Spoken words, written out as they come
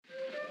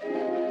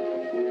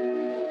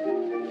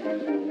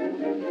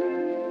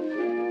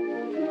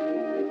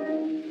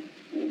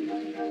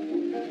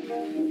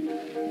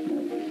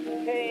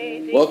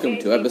Welcome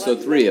to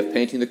episode 3 of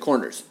Painting the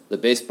Corners, the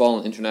Baseball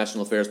and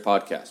International Affairs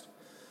podcast.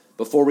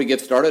 Before we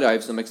get started, I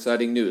have some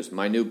exciting news.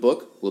 My new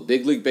book, Will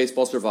Big League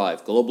Baseball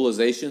Survive?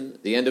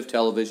 Globalization, the End of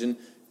Television,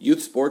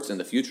 Youth Sports, and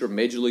the Future of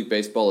Major League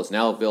Baseball is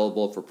now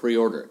available for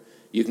pre-order.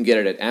 You can get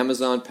it at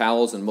Amazon,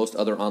 Powell's, and most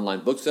other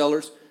online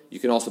booksellers. You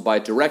can also buy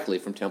it directly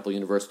from Temple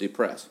University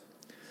Press.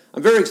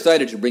 I'm very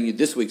excited to bring you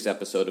this week's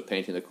episode of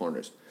Painting the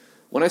Corners.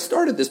 When I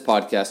started this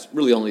podcast,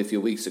 really only a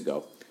few weeks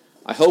ago,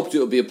 I hoped it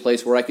would be a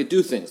place where I could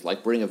do things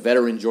like bring a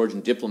veteran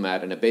Georgian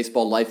diplomat and a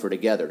baseball lifer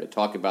together to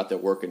talk about their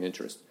work and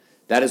interest.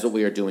 That is what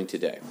we are doing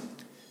today.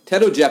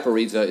 Teddo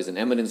Japaridze is an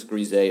eminence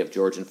grise of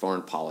Georgian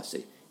foreign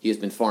policy. He has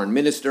been foreign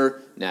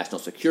minister, national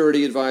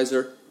security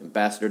advisor,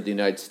 ambassador to the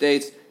United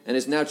States, and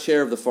is now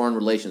chair of the Foreign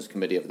Relations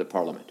Committee of the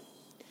Parliament.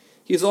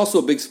 He is also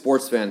a big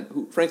sports fan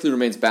who frankly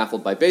remains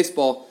baffled by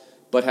baseball,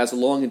 but has a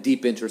long and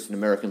deep interest in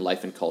American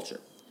life and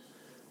culture.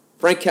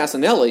 Frank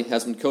Casanelli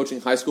has been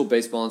coaching high school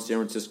baseball in San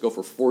Francisco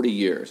for 40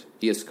 years.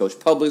 He has coached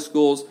public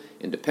schools,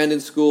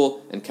 independent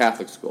school, and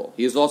Catholic school.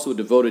 He is also a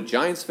devoted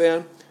Giants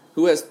fan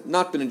who has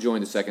not been enjoying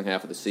the second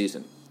half of the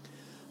season.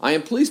 I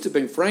am pleased to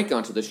bring Frank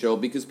onto the show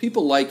because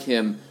people like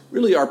him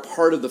really are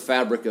part of the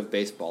fabric of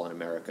baseball in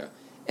America.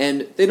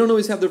 And they don't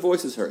always have their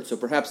voices heard, so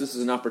perhaps this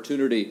is an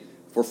opportunity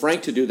for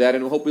Frank to do that,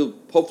 and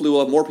hopefully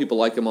we'll have more people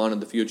like him on in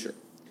the future.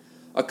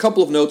 A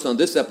couple of notes on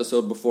this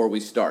episode before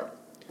we start.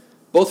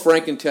 Both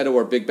Frank and Teddo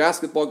are big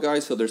basketball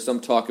guys, so there's some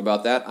talk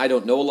about that. I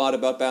don't know a lot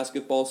about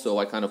basketball, so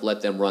I kind of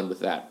let them run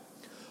with that.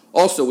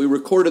 Also, we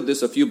recorded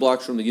this a few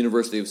blocks from the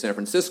University of San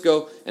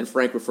Francisco, and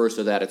Frank refers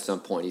to that at some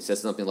point. He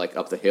says something like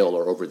up the hill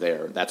or over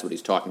there, and that's what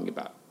he's talking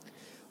about.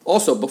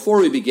 Also,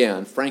 before we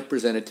began, Frank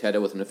presented Teddo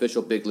with an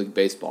official Big League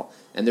Baseball,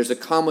 and there's a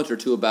comment or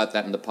two about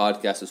that in the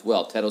podcast as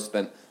well. Teddo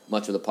spent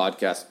much of the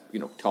podcast,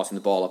 tossing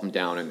the ball up and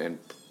down and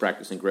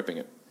practicing gripping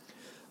it.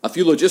 A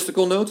few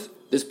logistical notes.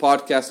 This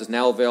podcast is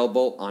now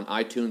available on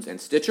iTunes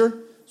and Stitcher,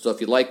 so if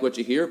you like what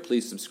you hear,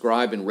 please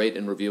subscribe and rate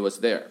and review us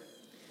there.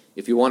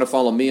 If you want to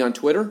follow me on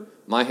Twitter,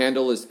 my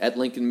handle is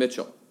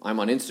 @LincolnMitchell. I'm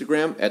on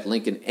Instagram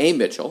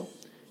 @LincolnAMitchell.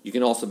 You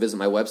can also visit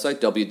my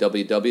website,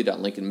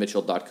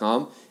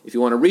 www.lincolnmitchell.com. If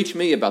you want to reach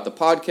me about the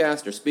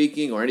podcast or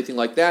speaking or anything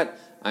like that,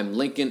 I'm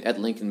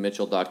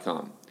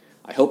Lincoln@LincolnMitchell.com.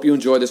 I hope you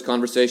enjoy this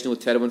conversation with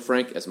Teddo and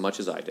Frank as much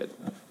as I did.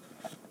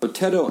 So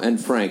Teddo and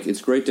Frank,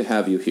 it's great to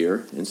have you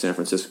here in San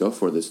Francisco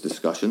for this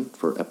discussion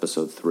for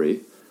episode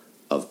 3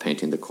 of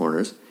Painting the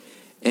Corners.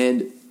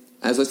 And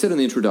as I said in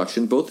the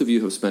introduction, both of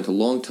you have spent a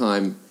long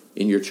time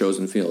in your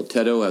chosen field.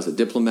 Teddo as a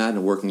diplomat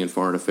and working in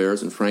foreign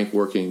affairs, and Frank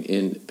working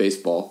in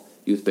baseball,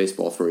 youth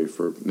baseball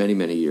for many,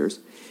 many years.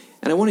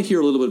 And I want to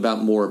hear a little bit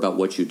more about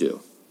what you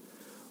do,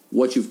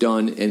 what you've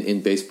done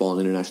in baseball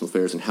and international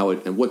affairs, and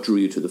and what drew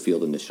you to the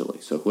field initially.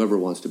 So whoever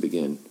wants to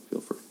begin,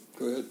 feel free.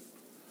 Go ahead.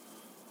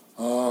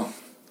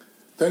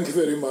 Thank you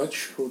very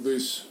much for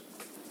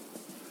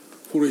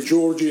a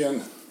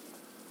Georgian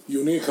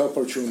unique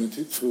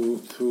opportunity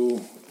to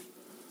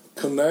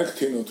connect,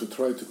 to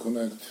try to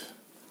connect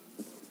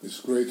this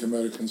great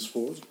American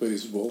sport,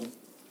 baseball,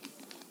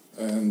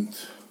 and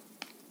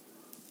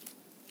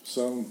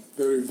some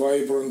very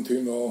vibrant,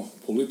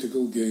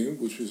 political game,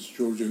 which is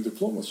Georgian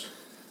diplomacy.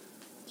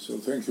 So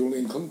thank you,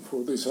 Lincoln,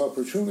 for this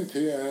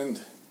opportunity,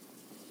 and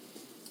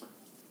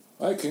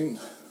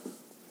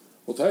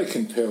what I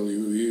can tell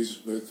you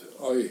is that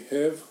I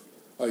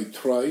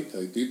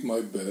did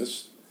my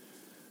best,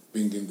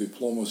 being in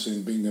diplomacy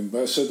and being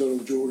ambassador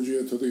of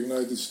Georgia to the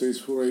United States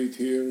for 8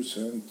 years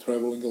and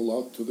traveling a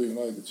lot to the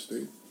United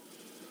States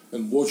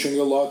and watching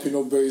a lot,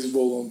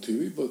 baseball on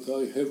TV, but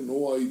I have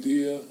no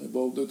idea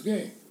about that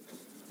game.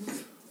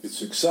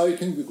 It's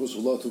exciting because a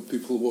lot of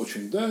people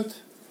watching that,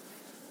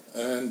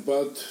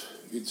 but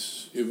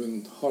it's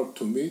even hard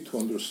to me to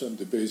understand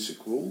the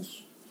basic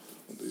rules.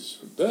 This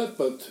and that,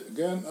 but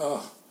again,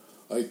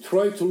 I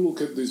try to look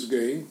at this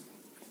game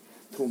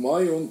through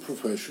my own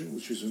profession,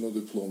 which is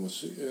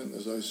diplomacy, and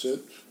as I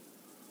said,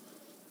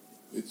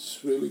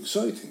 it's really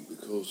exciting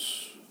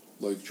because,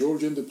 like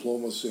Georgian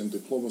diplomacy and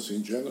diplomacy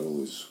in general,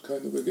 is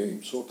kind of a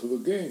game, sort of a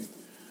game,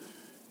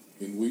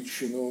 in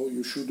which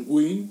you should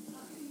win,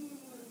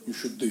 you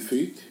should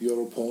defeat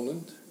your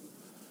opponent,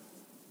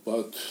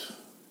 but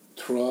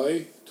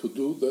try to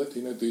do that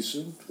in a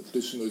decent, at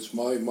least it's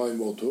my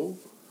motto.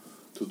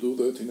 To do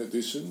that in a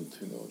decent,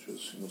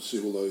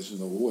 civilized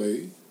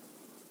way,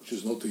 which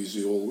is not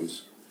easy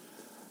always.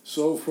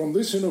 So from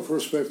this,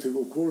 perspective,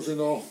 of course,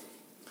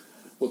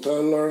 what I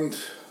learned,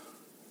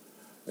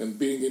 and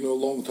being, a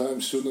long-time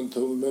student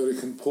of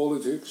American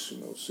politics,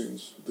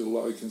 since the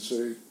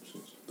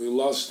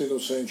last,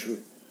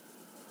 century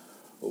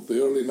of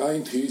the early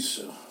 90s,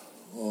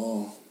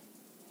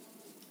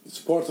 it's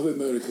part of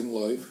American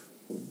life.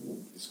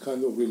 It's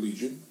kind of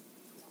religion,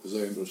 as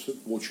I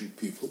understood, watching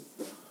people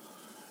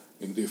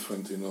in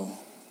different,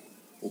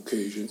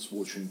 occasions,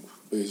 watching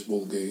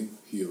baseball game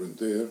here and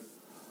there,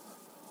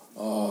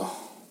 I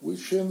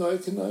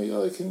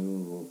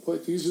can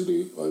quite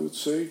easily, I would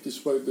say,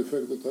 despite the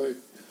fact that I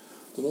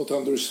do not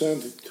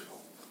understand it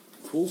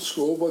full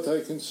scope, but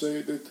I can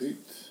say that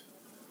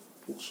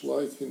looks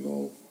like,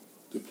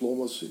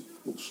 diplomacy,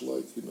 looks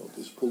like,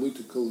 this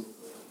political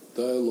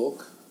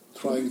dialogue,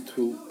 trying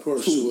to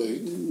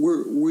persuade. So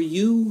were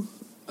you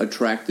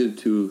attracted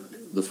to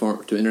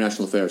to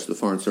international affairs, to the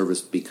Foreign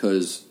Service,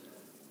 because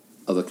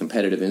of a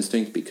competitive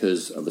instinct,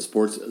 because of a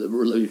sports?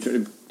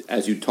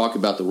 As you talk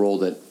about the role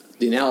that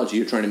the analogy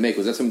you're trying to make,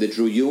 was that something that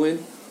drew you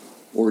in,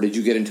 or did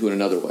you get into it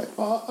another way?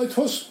 It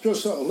was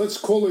just let's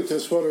call it,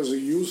 as far as I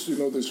used,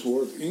 this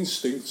word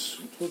instincts.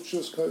 It was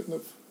just kind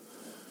of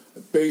a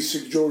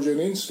basic Georgian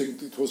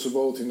instinct. It was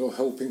about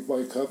helping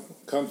my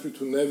country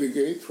to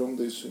navigate from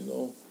this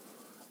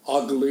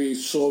ugly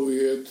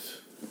Soviet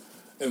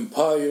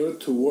empire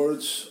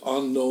towards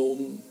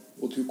unknown,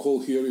 what you call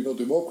here,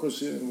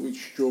 democracy, in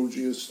which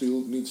Georgia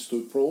still needs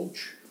to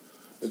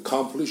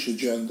accomplish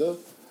agenda.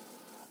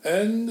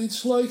 And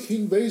it's like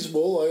in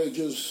baseball,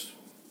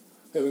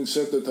 having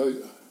said that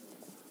I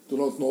do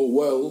not know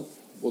well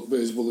what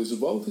baseball is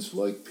about, it's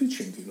like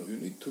pitching, you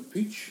need to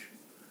pitch,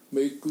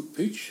 make good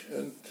pitch,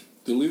 and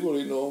deliver,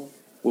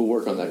 We'll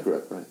work on that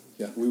grip, right?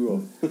 Yeah, we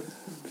will.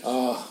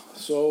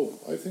 So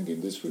I think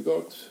in this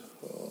regard,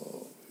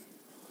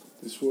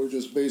 these were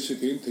just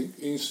basic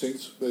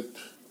instincts that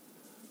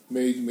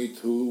made me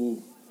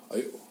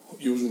I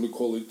usually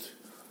call it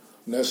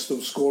nest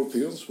of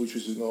scorpions, which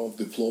is,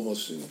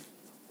 diplomacy.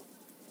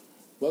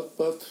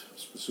 But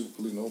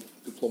specifically,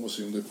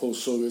 diplomacy in the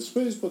post-Soviet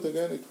space. But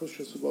again, it was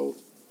just about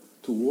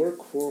to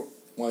work for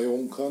my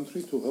own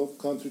country, to help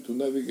country to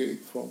navigate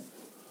from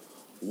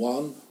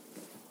one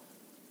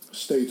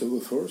state of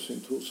affairs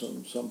into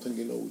something,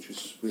 which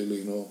is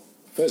really,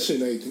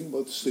 fascinating,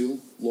 but still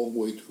long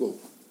way to go.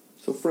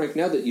 So, Frank,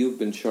 now that you've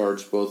been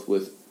charged both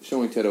with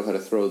showing Tito how to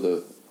throw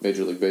the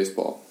Major League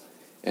Baseball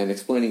and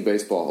explaining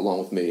baseball along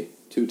with me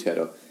to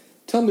Tito,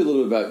 tell me a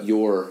little bit about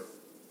your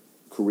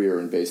career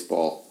in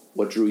baseball.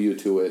 What drew you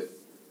to it?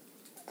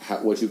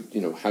 How you've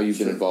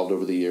been involved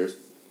over the years?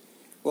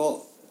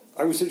 Well,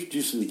 I was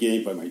introduced to the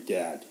game by my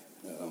dad.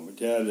 My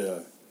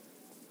dad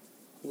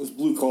was a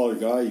blue-collar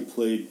guy. He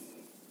played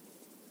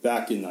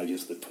back in, I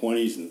guess, the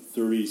 20s and the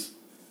 30s,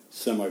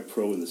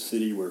 semi-pro in the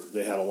city where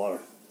they had a lot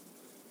of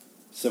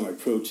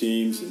semi-pro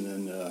teams. And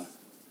then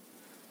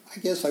I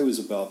guess I was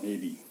about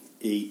maybe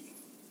 8,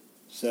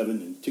 7,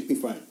 and it took me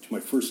to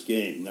my first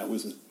game, and that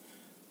was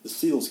the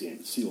Seals game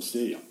at Seals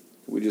Stadium.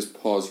 We just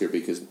pause here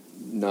because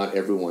not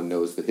everyone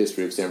knows the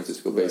history of San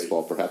Francisco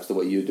baseball, perhaps the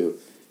way you do.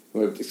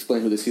 You want to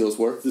explain who the Seals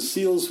were? The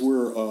Seals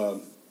were, I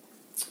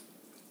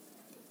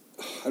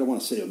don't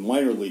want to say a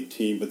minor league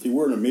team, but they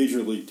weren't a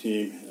major league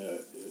team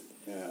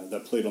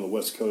that played on the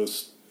West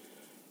Coast.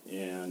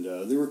 And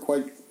they were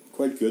quite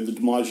good. The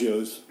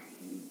DiMaggios,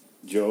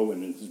 Joe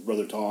and his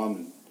brother Tom,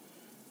 and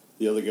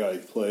the other guy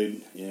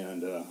played.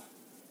 And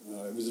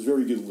it was a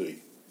very good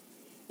league.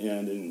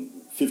 And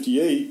in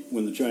 '58,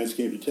 when the Giants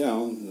came to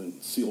town,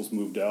 the Seals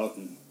moved out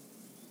and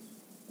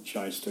the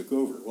Giants took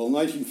over. Well, in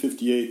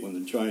 1958, when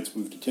the Giants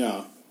moved to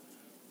town,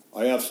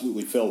 I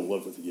absolutely fell in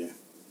love with the game.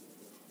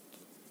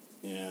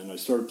 And I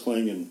started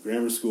playing in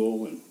grammar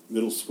school and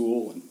middle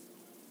school, and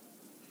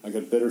I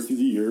got better through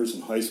the years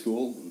in high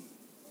school and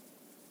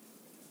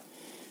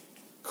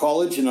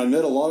college, and I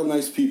met a lot of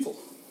nice people,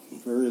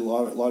 a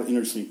lot of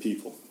interesting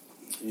people.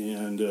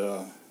 And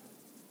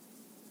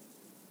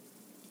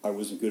I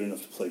wasn't good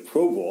enough to play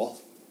pro ball,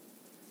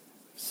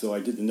 so I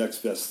did the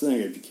next best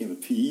thing. I became a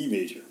PE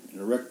major and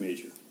a rec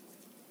major.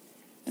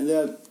 And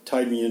that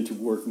tied me into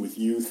working with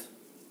youth,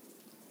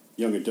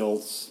 young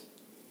adults,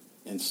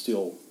 and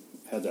still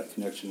had that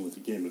connection with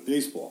the game of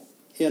baseball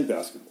and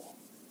basketball.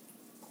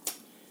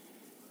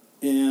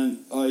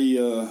 And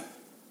I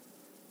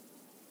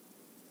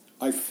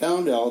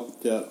found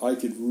out that I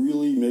could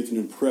really make an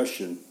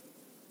impression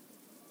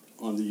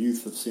on the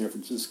youth of San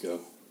Francisco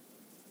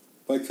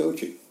by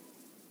coaching.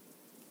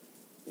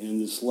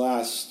 And this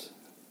last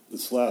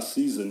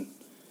season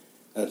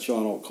at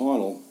John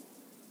O'Connell,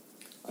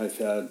 I've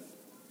had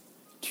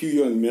 2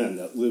 young men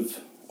that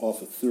live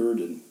off of 3rd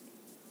and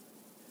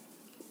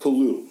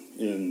Paloux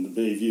in the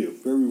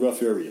Bayview, very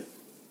rough area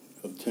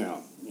of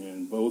town.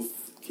 And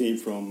both came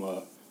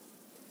from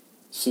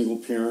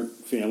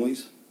single-parent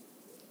families,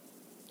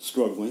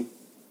 struggling.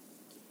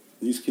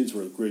 These kids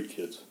were great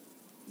kids,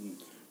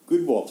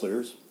 good ball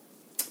players.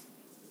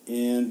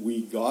 And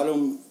we got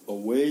them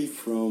away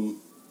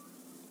from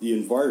the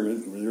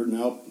environment where they're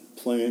now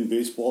playing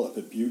baseball at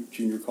the Butte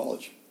Junior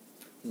College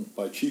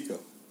by Chico.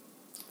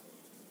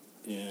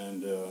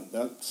 And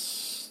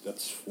that's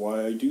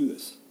why I do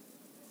this.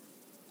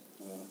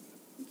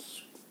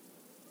 It's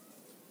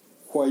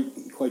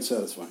quite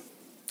satisfying.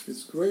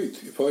 It's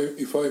great,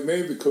 if I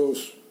may,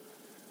 because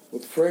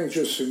what Frank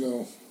just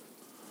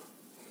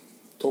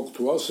talked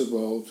to us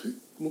about, it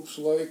looks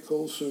like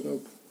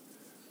also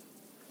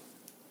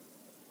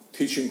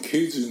teaching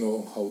kids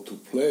how to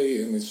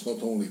play, and it's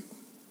not only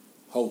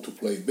how to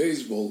play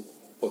baseball,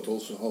 but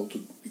also how to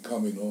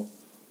become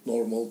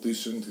normal,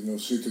 decent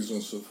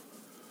citizens of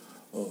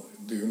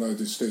the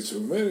United States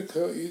of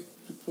America. It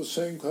was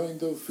same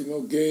kind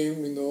of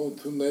game,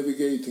 to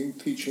navigating,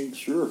 teaching.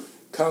 Sure.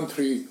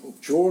 country of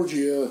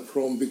Georgia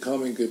from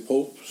becoming a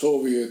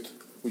Soviet,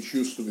 which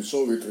used to be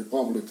Soviet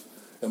Republic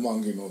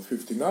among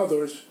 15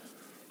 others,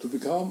 to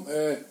become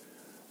a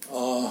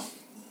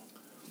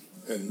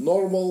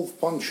normal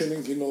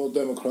functioning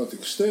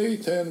democratic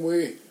state. And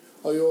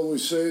I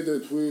always say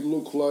that we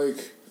look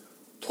like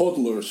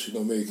toddlers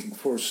making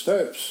first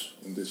steps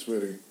in this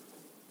very,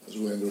 as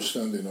we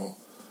understand,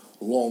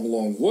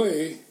 long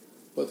way.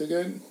 But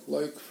again,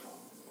 like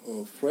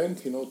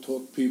Frank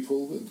taught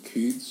people and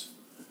kids,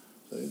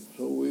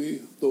 so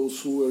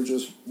those who are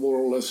just more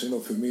or less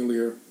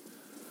familiar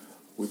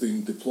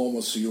within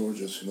diplomacy or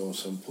just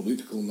some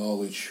political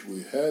knowledge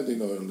we had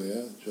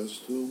earlier,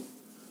 just to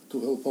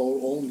help our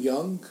own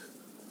young,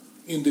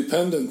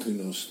 independent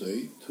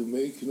state to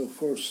make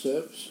first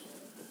steps,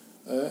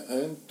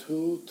 and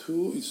to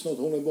it's not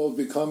only about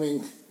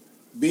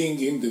being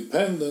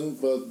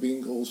independent, but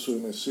being also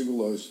in a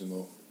civilized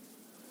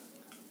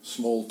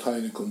small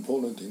tiny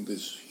component in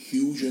this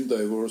huge and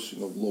diverse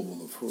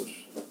global affairs.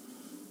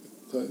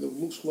 It kind of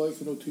looks like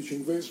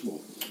teaching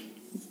baseball.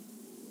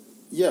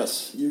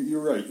 Yes,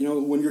 you're right.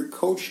 When you're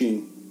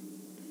coaching,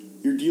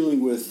 you're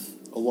dealing with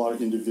a lot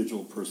of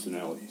individual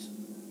personalities.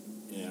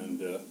 And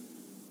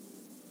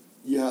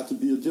you have to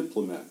be a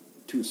diplomat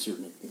to a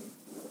certain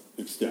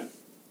extent.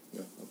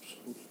 Yeah,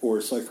 absolutely. Or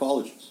a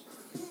psychologist.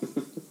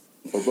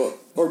 Or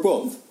both. Or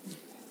both.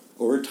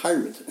 Or a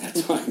tyrant at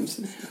times.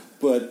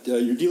 But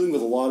you're dealing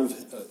with a lot of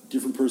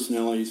different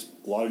personalities,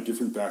 a lot of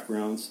different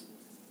backgrounds.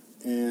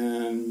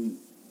 And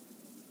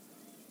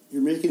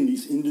you're making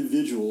these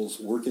individuals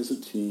work as a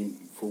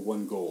team for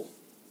one goal.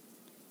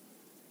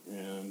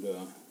 And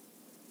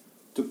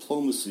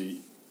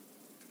diplomacy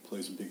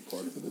plays a big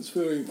part of it. It's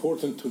very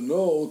important to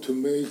know to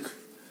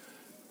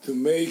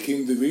make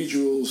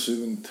individuals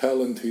even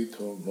talented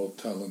or not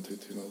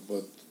talented,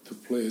 but to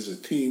play as a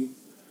team.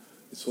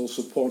 It's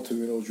also part of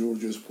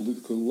Georgia's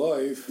political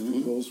life,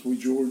 because we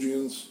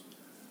Georgians,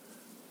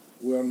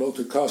 we are not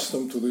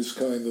accustomed to this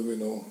kind of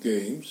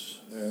games,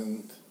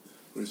 and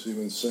there's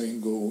even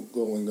saying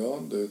going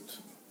on that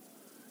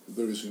if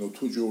there is 2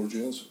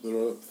 Georgians, there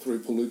are 3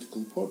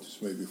 political parties,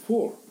 maybe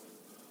 4.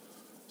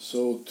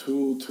 So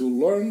to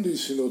learn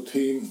this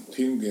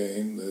team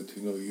game, that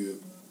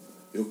you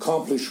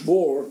accomplish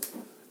more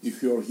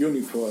if you are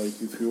unified,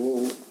 if you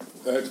all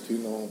act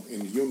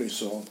in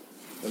unison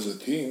as a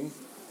team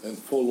and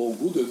follow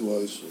good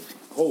advice of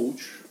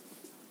coach,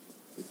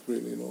 it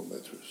really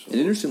matters. So. And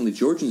interestingly,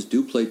 Georgians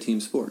do play team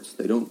sports.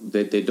 They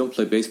don't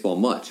play baseball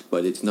much,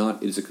 but they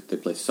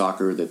play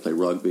soccer, they play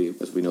rugby,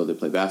 as we know they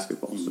play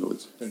basketball. So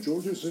it's and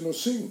Georgians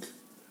sing.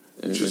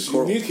 And which is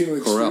unique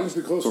experience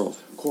because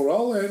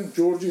chorale and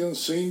Georgians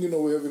sing,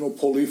 we have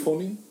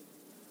polyphony,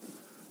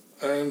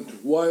 and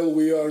while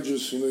we are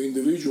just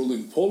individual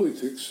in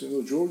politics,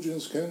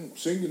 Georgians can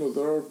sing.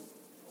 There are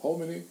how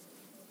many?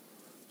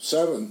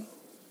 7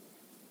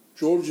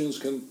 Georgians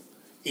can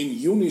in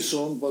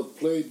unison but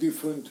play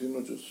different.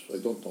 Just I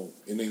don't know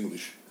in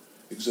English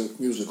exact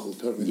musical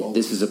terminology. Yeah,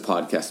 this is a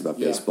podcast about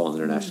baseball and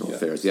international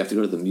affairs. You have to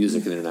go to the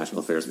Music and International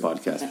Affairs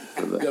podcast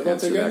for the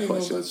answer to that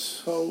question.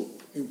 That's how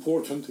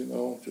important,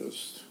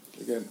 just,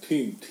 again,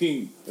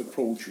 team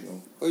approach,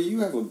 Well, you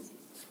have a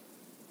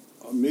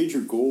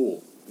major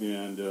goal,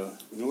 and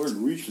in order to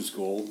reach this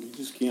goal, you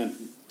just can't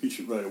reach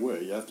it right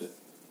away. You have to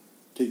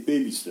take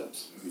baby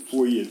steps.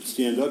 Before you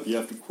stand up, you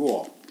have to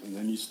crawl, and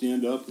then you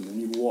stand up, and then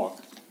you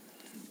walk.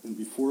 And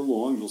before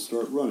long, you'll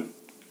start running.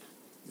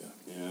 Yeah.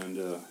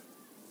 And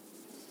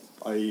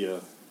I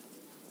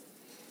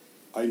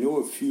know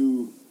a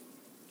few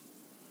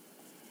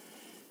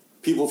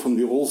people from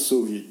the old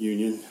Soviet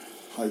Union.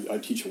 I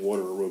teach a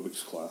water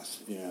aerobics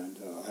class, and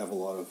I have a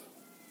lot of,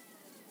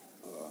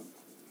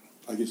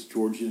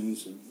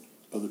 Georgians and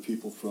other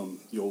people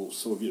from the old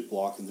Soviet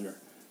bloc in there.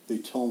 They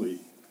tell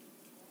me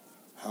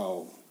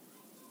how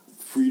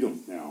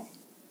freedom now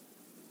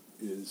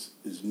is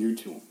new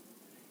to them,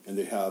 and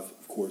they have,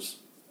 of course,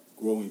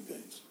 growing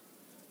pains.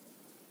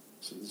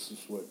 So this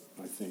is what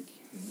I think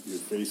you're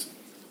facing.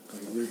 I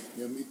agree.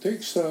 Yeah, it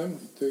takes time.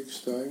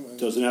 It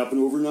doesn't happen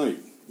overnight.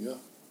 Yeah,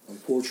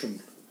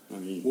 unfortunately. I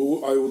mean,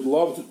 I would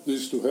love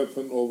this to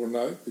happen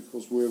overnight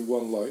because we have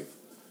one life.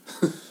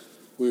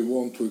 We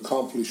want to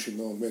accomplish,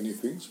 many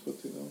things,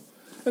 but,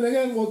 And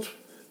again, what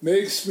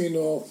makes me,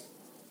 more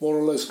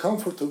or less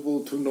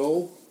comfortable to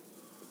know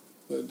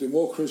that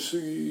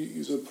democracy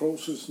is a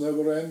process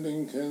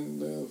never-ending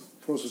and a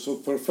process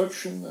of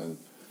perfection, and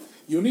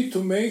you need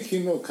to make,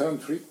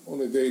 country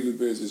on a daily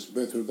basis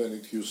better than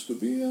it used to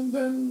be, and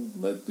then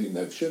let the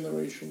next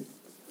generation.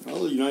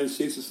 Well, the United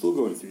States is still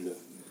going through that.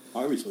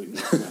 Obviously.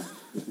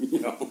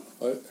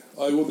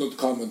 I would not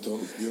comment on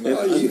it.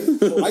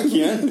 I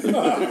can.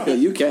 Yeah,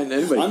 you can.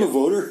 Anybody I'm can. a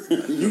voter.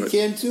 You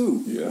can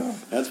too. Yeah.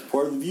 That's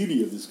part of the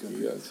beauty of this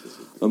country. Yes.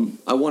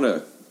 I want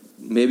to,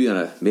 maybe I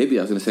was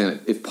going to say,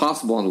 if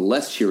possible, on a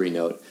less cheery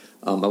note,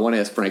 I want to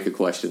ask Frank a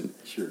question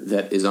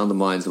that is on the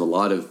minds of a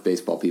lot of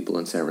baseball people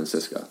in San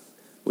Francisco,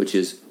 which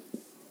is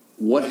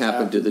what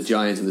happened to the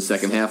Giants in the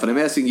second half? And I'm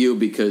asking you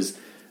because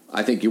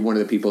I think you're one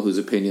of the people whose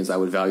opinions I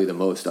would value the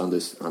most on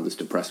this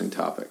depressing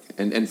topic.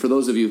 And for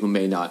those of you who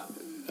may not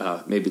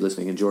may be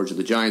listening in Georgia,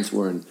 the Giants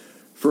were in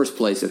first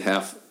place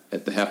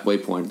at the halfway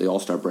point of the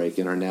All-Star break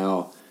and are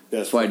now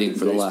fighting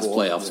for the last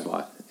playoff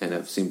spot and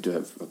have seemed to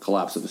have a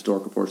collapse of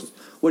historic proportions.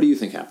 What do you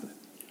think happened?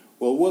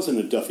 Well, it wasn't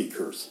a Duffy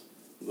curse.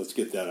 Let's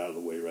get that out of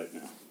the way right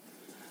now.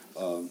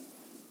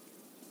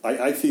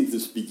 I think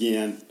this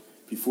began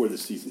before the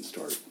season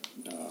started.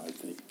 I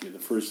think in the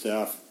first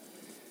half,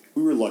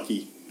 we were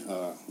lucky.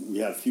 We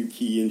had a few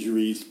key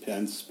injuries,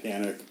 Pence,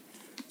 Panic,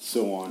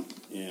 so on.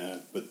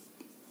 But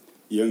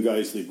the young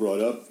guys they brought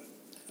up,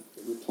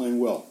 they were playing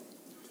well.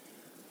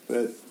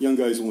 But young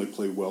guys only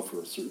play well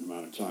for a certain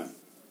amount of time.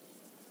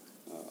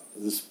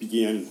 This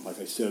began, like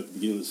I said, at the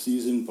beginning of the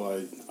season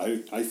by,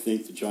 I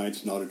think, the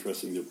Giants not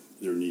addressing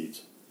their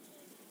needs.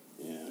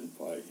 And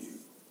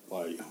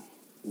by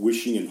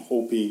wishing and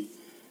hoping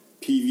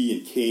Peavy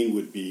and Kane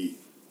would be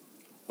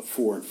a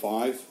 4 and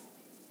 5,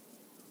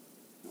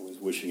 I was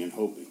wishing and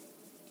hoping.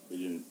 They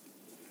didn't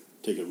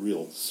take a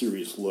real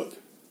serious look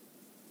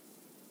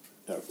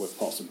at what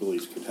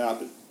possibilities could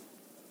happen.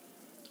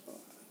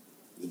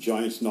 The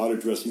Giants not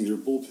addressing their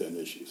bullpen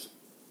issues.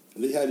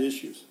 And they had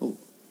issues. Oh.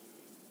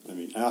 I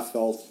mean,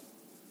 Affeldt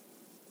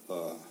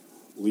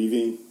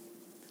leaving,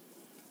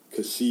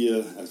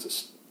 Casilla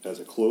as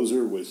a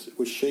closer was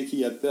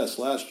shaky at best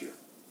last year.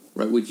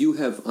 Right? Would you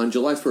have, on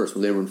July 1st,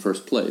 when they were in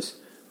first place,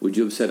 would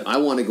you have said, I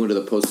want to go into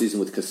the postseason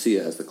with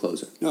Casilla as the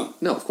closer? No.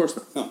 No, of course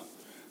not. No.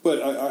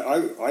 But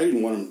I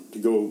didn't want him to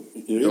go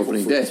in April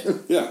opening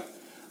 1st. day. Yeah.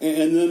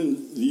 And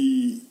then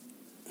the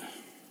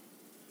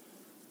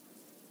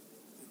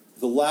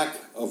lack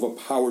of a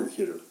power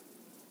hitter.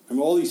 I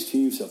mean, all these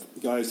teams have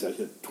guys that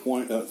hit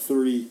 20,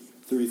 30,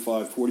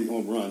 35, 40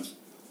 home runs.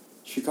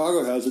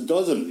 Chicago has a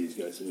dozen of these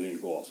guys that hitting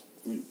balls.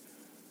 I mean,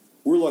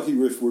 we're lucky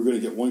if we're going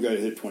to get one guy to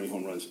hit 20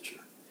 home runs this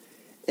year.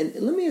 And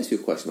let me ask you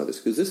a question about this,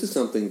 because this is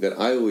something that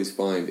I always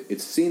find,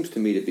 it seems to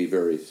me to be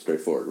very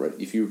straightforward, right?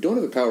 If you don't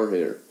have a power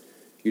hitter,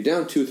 you're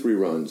down 2-3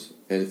 runs,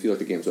 and you feel like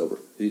the game's over.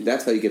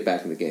 That's how you get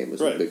back in the game, is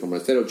with big home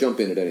runs. They don't jump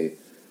in at any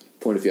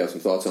point if you have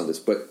some thoughts on this.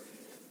 But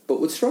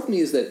what struck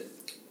me is that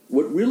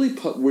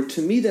where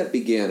to me that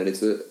began, and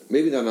it's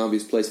maybe not an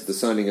obvious place, at the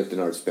signing of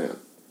Denard Span.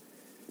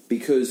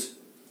 Because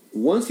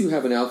once you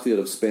have an outfield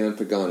of Span,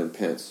 Pagan, and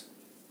Pence,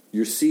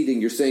 you're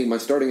saying my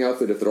starting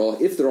outfit, if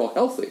they're all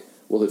healthy,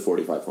 will hit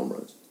 45 home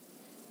runs.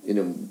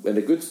 And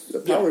a good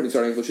power hitting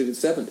starting outfield should hit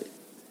 70.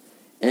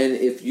 And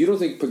if you don't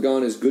think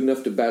Pagan is good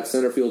enough to play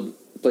center field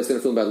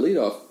and bat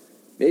leadoff,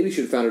 maybe you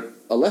should have found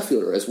a left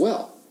fielder as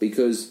well,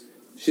 because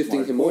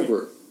shifting him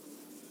over.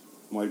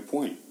 My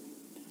point.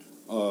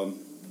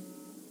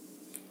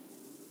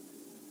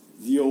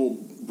 The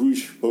old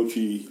Bruce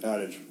Bochy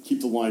adage, keep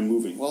the line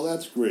moving. Well,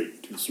 that's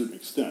great to a certain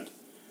extent.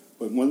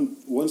 But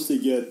once they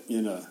get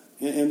in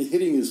and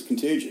hitting is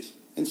contagious,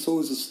 and so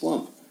is a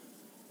slump.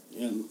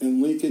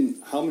 And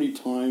Lincoln, how many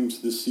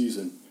times this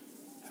season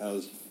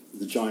has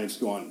the Giants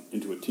gone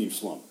into a team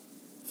slump?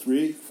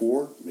 3,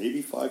 4,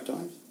 maybe 5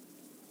 times?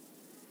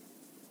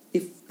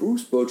 If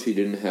Bruce Bochy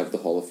didn't have the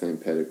Hall of Fame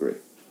pedigree,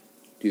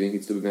 do you think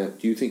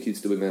he'd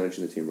still be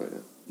managing the team right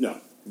now? No.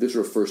 This is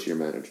a first-year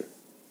manager.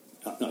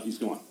 No, he's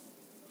gone.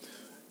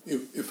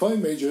 If I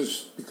may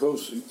just,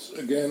 because it's,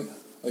 again,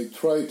 I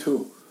try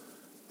to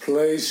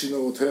place,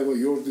 whatever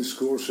your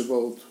discourse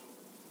about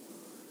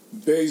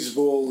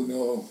baseball,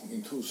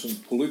 into some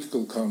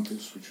political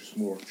context, which is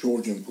more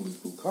Georgian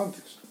political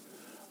context.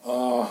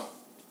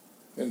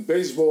 And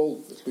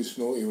baseball, at least,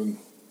 even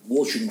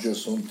watching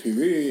just on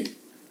TV,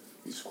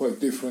 is quite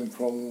different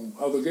from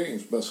other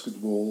games,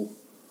 basketball,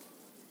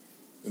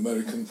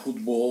 American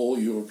football,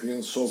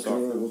 European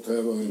soccer,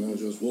 whatever,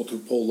 just water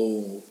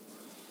polo.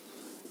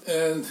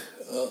 And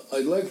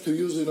I'd like to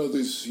use,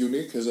 this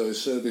unique, as I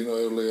said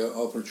earlier,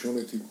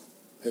 opportunity,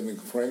 having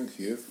Frank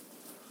here,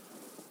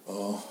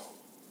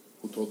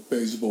 who taught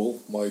baseball,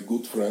 my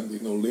good friend,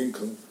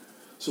 Lincoln.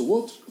 So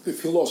what the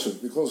philosophy?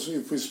 Because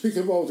if we speak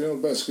about,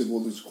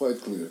 basketball, it's quite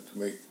clear to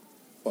make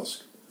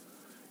basket.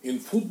 In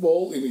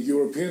football, in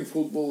European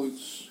football,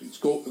 it's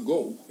a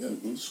goal,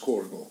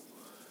 score a goal.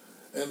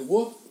 And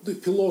what the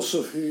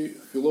philosophy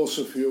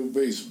of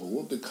baseball,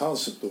 what the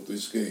concept of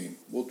this game,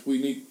 what we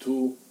need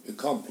to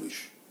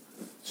accomplish.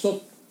 It's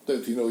not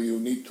that, you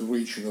need to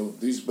reach,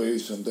 this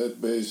base and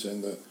that base,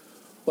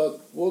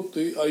 but what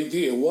the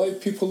idea, why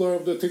people are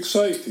that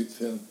excited,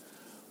 and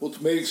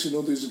what makes,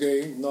 this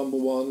game number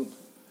one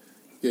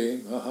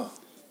game.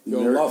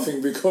 You're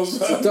laughing because...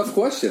 It's a tough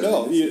question.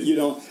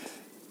 No,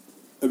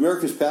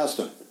 America's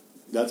pastime.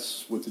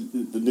 That's what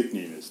the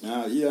nickname is.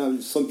 Now,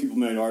 some people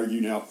might argue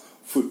now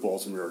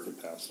football's American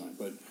pastime,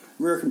 but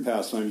American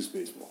pastime is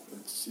baseball.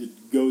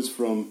 It goes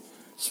from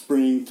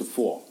spring to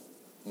fall.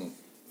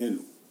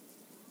 And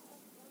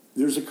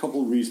there's a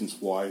couple of reasons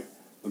why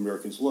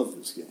Americans love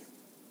this game.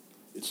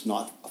 It's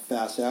not a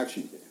fast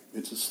action game.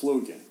 It's a slow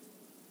game.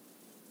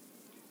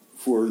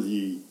 For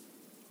the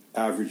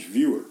average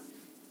viewer.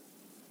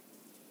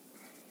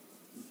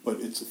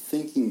 But it's a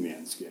thinking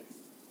man's game.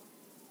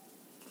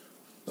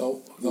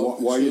 No,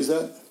 why is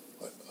that?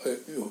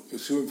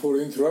 Excuse me for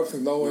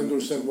interrupting. Now I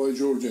understand why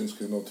Georgians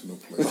cannot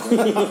play.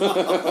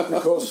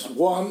 Because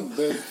one,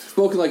 that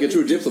Spoken like a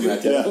true diplomat.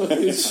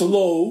 it's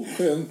slow,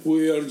 and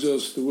we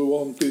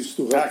want this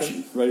to happen.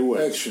 Action, right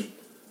away. Action.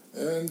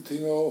 And,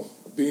 to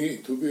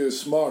be a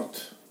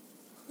smart,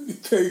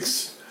 it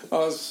takes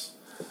us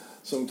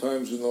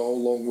sometimes, a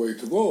long way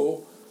to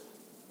go.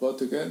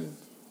 But again...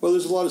 Well,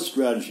 there's a lot of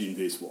strategy in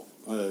baseball.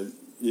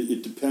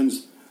 It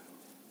depends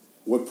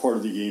what part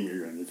of the game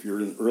you're in. If you're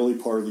in the early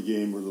part of the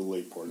game or the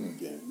late part of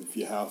the game. If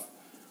you have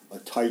a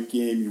tight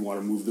game, you want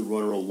to move the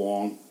runner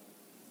along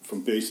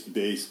from base to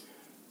base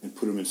and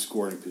put him in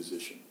scoring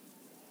position.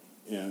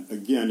 And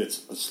again,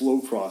 it's a slow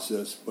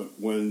process, but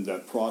when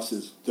that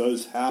process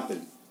does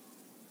happen,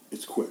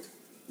 it's quick.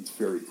 It's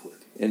very quick.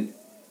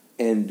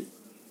 And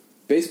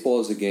baseball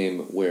is a game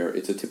where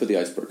it's a tip of the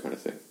iceberg kind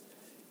of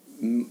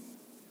thing.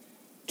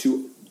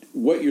 To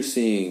what you're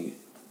seeing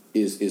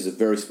is a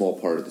very small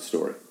part of the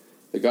story.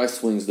 The guy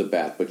swings the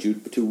bat, but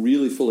to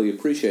really fully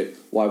appreciate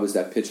why was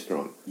that pitch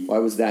thrown? Why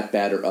was that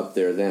batter up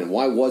there then?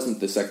 Why wasn't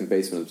the second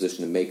baseman in a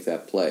position to make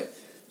that play?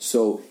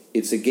 So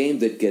it's a game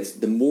that gets,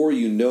 the more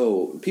you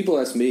know, people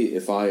ask me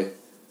if I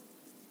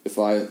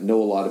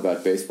know a lot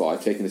about baseball,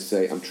 I've taken to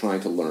say I'm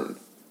trying to learn.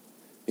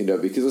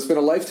 Because I spent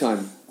a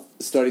lifetime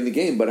studying the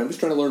game, but I'm just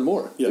trying to learn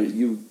more. Yeah.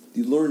 You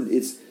learn,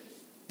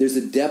 there's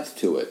a depth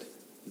to it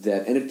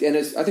that, and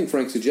as I think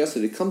Frank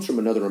suggested, it comes from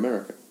another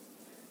America.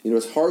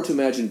 It's hard to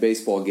imagine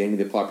baseball gaining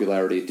the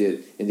popularity it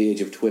did in the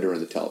age of Twitter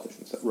and the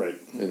television set. Right.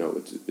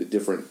 It's a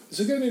different... It's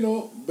again,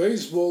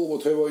 baseball,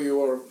 whatever you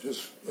are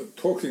just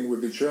talking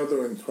with each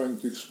other and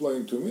trying to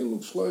explain to me,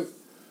 looks like,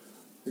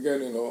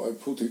 again, I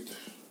put it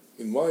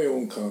in my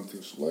own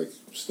context, like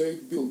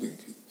state building.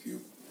 You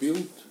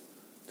build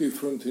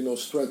different,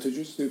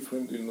 strategies,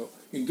 different,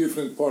 in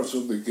different parts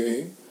of the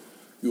game.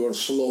 You are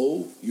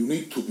slow. You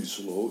need to be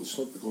slow. It's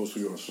not because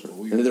you are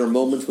slow. And there are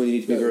moments when you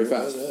need to be very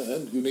fast.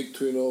 And you need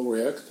to,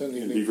 react. And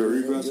you need be very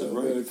aggressive,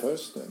 right? Very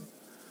fast.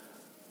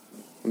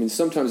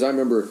 Sometimes I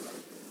remember,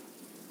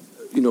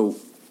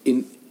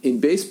 in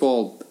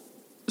baseball,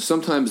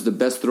 sometimes the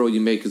best throw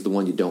you make is the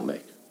one you don't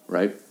make,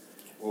 right?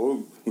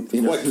 Oh,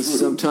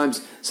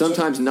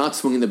 sometimes not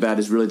swinging the bat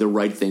is really the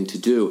right thing to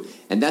do.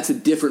 And that's a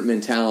different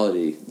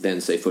mentality than,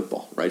 say,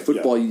 football, right?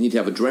 Football, you need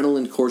to have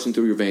adrenaline coursing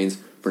through your veins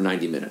for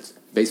 90 minutes.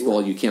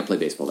 Baseball, you can't play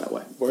baseball that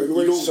way. By the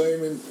way,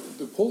 same in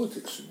the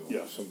politics,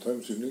 Yeah.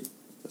 Sometimes you need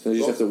so you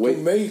just have to wait.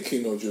 To make,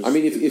 just...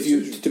 if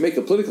you, to make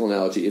a political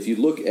analogy, if you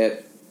look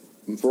at,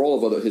 for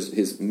all of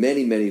his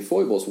many, many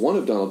foibles, one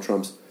of Donald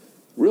Trump's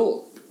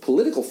real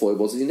political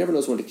foibles is he never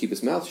knows when to keep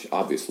his mouth shut,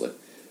 obviously.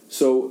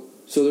 So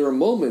there are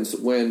moments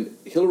when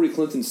Hillary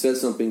Clinton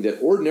says something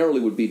that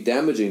ordinarily would be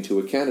damaging to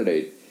a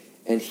candidate,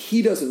 and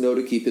he doesn't know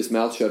to keep his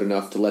mouth shut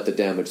enough to let the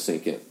damage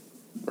sink in,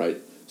 right?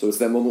 So it's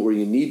that moment where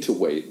you need to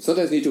wait.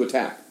 Sometimes you need to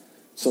attack.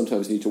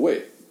 Sometimes you need to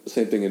wait. The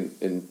same thing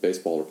in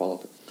baseball or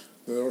politics.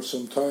 There are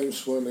some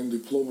times when in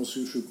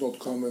diplomacy you should not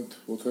comment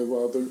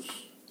whatever others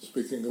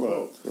speaking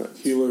about. Right.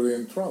 Hillary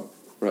and Trump.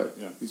 Right.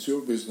 Yeah. It's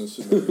your business.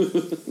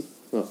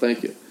 Well,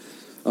 thank you.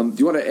 Do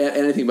you want to add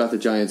anything about the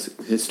Giants'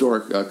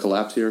 historic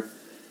collapse here?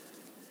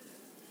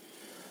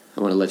 I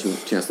want to let you a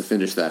chance to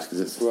finish that because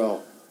it's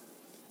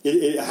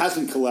it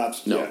hasn't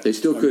collapsed yet. No, they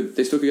still could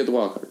get the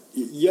wild card.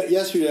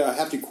 Yesterday, I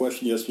have to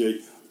question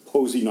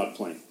Posey not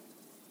playing.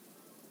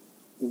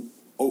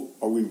 Oh,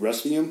 are we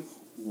resting him?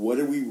 What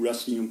are we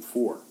resting him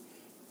for?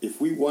 If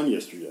we won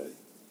yesterday,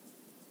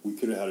 we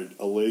could have had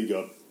a leg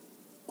up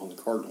on the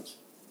Cardinals.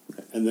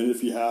 Right. And then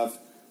if you have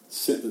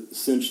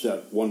cinched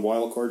that one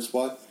wild card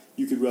spot,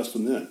 you could rest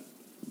them then.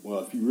 Well,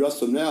 if you rest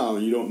them now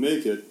and you don't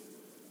make it,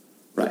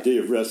 right. The day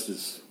of rest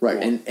is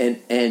right. gone.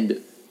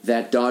 And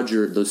that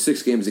those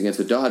 6 games against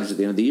the Dodgers at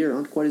the end of the year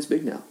aren't quite as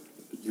big now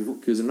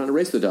because they're not a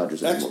race to the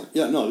Dodgers anymore.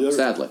 Yeah, no,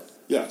 sadly.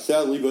 Yeah,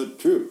 sadly, but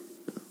true.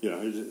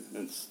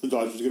 The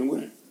Dodgers are going to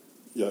win it.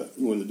 Yeah,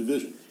 win the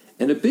division.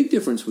 And a big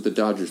difference with the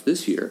Dodgers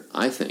this year,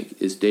 I think,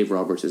 is Dave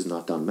Roberts is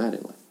not Don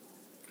Mattingly.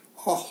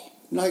 Oh,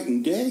 night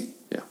and day.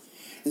 Yeah.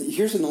 And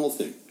here's another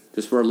thing.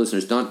 Just for our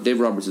listeners, Dave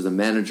Roberts is the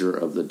manager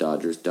of the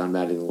Dodgers. Don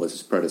Mattingly was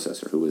his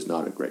predecessor, who was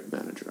not a great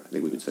manager. I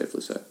think we can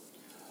safely say.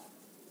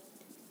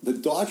 The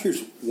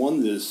Dodgers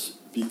won this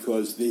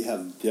because they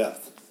have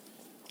depth.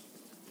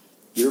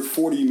 Their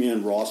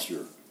 40-man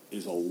roster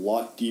is a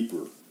lot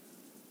deeper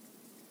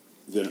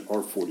than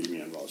our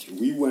 40-man roster.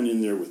 We went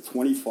in there with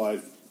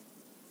 25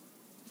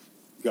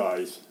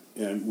 guys,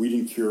 and we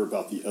didn't care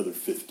about the other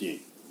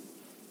 15.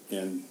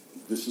 And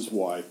this is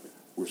why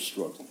we're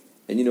struggling.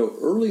 And,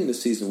 early in the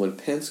season when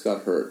Pence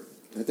got hurt,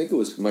 I think it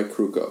was Mike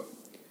Krukow.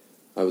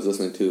 I was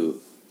listening to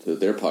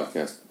their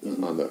podcast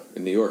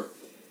in New York.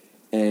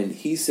 And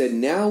he said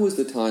now is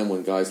the time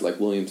when guys like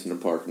Williamson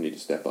and Parker need to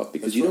step up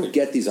because you don't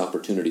get these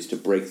opportunities to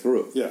break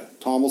through. Yeah,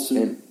 Tomlinson,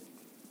 and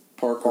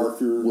Parker,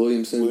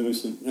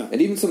 Williamson, yeah.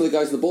 And even some of the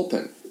guys in the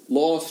bullpen.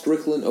 Law,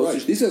 Strickland, Osich,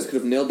 right. These guys could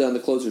have nailed down the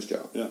closer's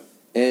job. Yeah.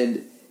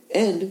 And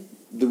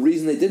the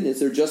reason they didn't is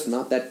they're just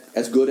not that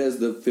as good as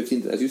the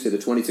 15, as you say, the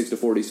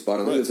 26-40 spot.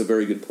 I think that's a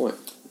very good point.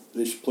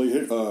 They should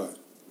play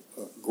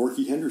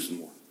Gorky Henderson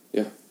more.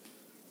 Yeah.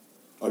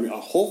 I mean,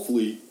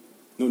 hopefully,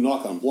 no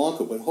knock on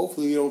Blanco, but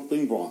hopefully you don't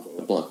bring Blanco.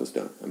 Blanco's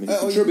done. I mean, he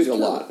contributed a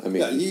lot. I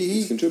mean,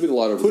 he's contributed a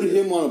lot over put the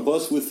years. him on a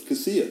bus with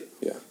Casilla.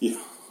 Yeah.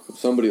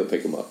 Somebody will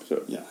pick him up.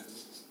 So. Yeah.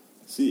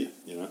 See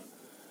you, All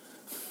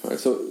right,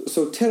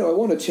 so Ted, I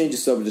want to change the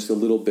subject just a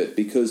little bit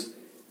because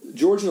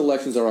Georgian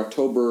elections are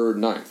October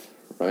 9th,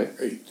 right?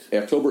 8th.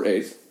 October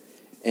 8th.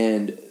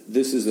 And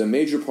this is a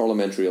major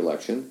parliamentary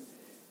election.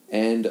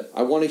 And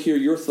I want to hear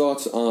your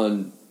thoughts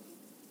on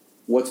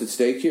what's at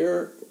stake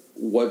here,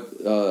 what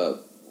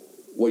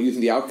you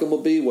think the outcome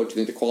will be, what you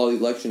think the quality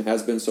of the election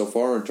has been so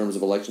far in terms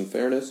of election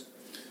fairness.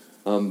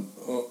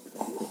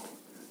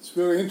 It's a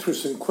very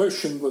interesting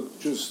question, but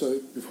just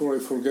before I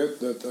forget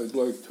that, I'd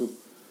like to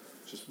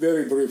just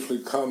very briefly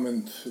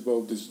comment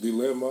about this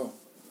dilemma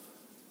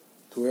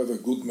to have a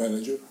good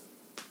manager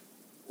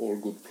or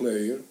good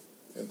player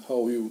and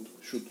how you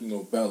should,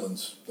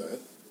 balance that.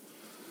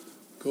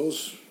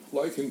 Because,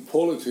 like in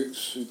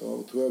politics,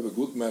 to have a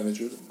good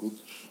manager, a good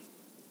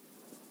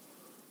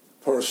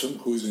person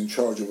who is in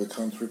charge of a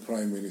country,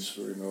 prime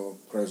minister,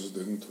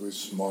 president who is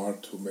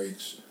smart,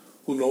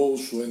 who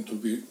knows when to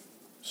be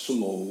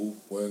slow,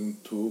 when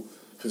to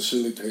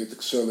facilitate,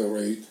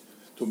 accelerate,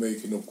 to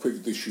make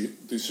quick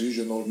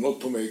decision or not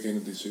to make any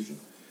decision.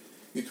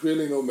 It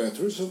really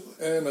matters,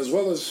 and as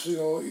well as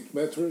it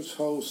matters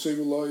how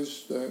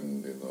civilized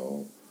and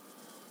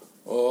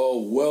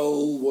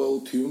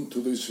well tuned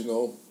to this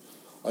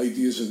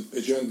ideas and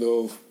agenda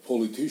of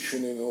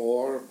politicians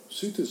are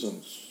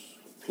citizens,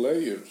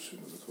 players,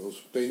 because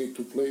they need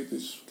to play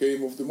this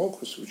game of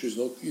democracy, which is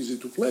not easy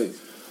to play.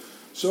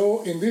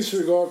 So in this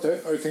regard,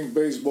 I think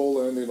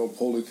baseball and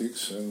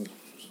politics, and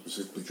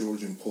specifically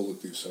Georgian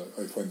politics,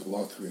 I find a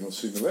lot of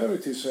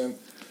similarities. And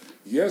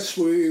yes,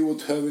 we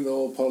would have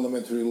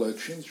parliamentary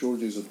elections.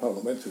 Georgia is a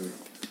parliamentary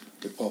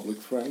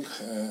republic, Frank,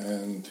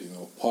 and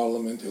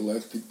parliament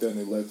elected then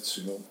elects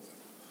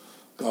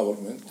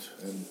government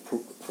and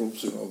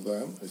approves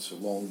them. It's a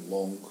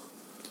long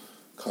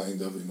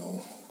kind of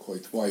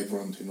quite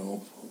vibrant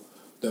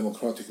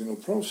democratic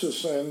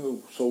process,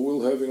 and so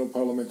we'll have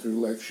parliamentary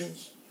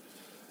elections.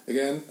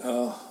 Again,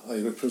 I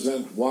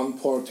represent one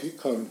party,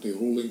 currently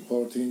ruling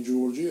party in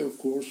Georgia, of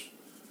course.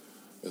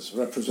 As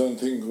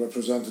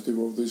representative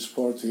of this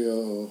party,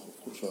 of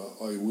course,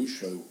 I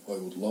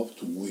would love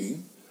to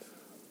win,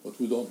 but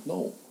we don't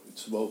know.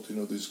 It's about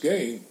this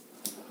game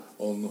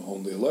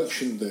on the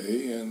election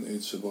day, and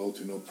it's about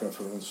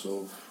preference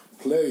of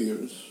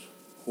players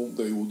whom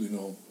they would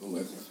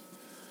elect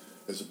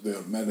as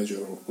their manager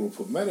or group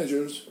of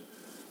managers.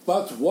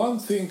 But one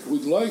thing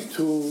we'd like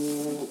to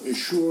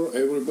assure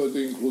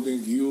everybody,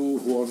 including you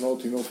who are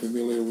not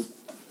familiar with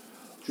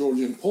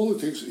Georgian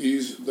politics,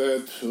 is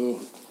that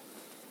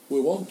we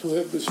want to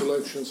have these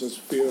elections as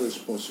fair as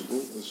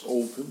possible, as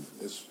open,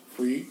 as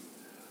free,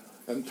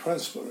 and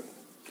transparent.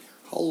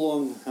 How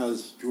long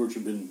has Georgia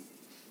been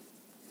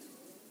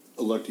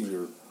electing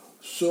their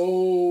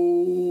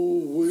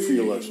free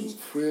elections?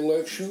 Free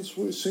elections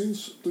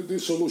since the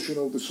dissolution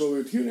of the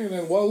Soviet Union.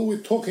 And while we're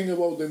talking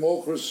about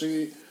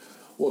democracy,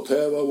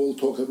 whatever, we'll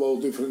talk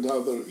about different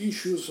other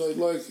issues. I'd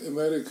like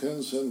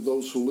Americans and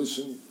those who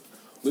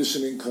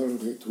listening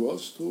currently to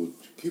us to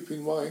keep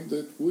in mind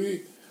that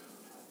we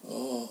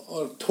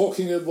are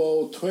talking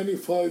about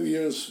 25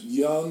 years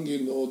young,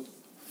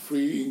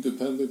 free,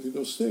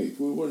 independent, state.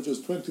 We were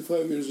just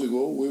 25 years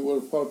ago. We were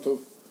part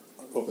of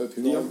that,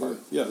 the empire.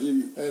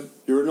 And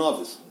you're a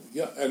novice.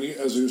 Yeah, and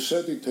as you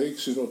said, it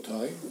takes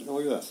time.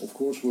 Oh yes. Of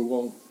course, we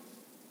want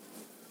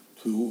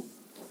to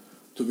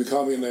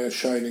become in a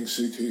shining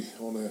city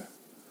on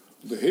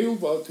the hill,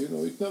 but it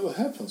never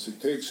happens.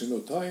 It takes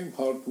time,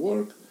 hard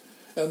work,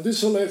 and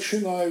this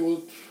election I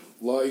would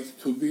like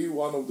to be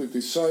one of the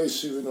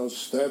decisive,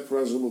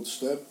 resolute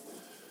step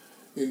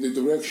in the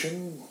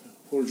direction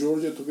for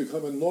Georgia to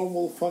become a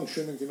normal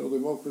functioning,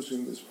 democracy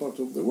in this part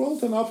of the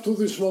world. And up to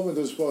this moment,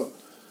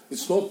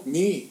 it's not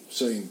me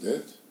saying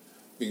that,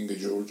 being a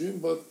Georgian,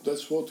 but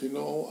that's what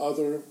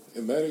other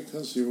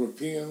Americans,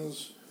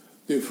 Europeans,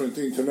 different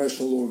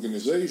international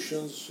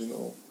organizations,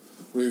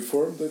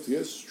 reaffirm that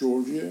yes,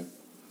 Georgia,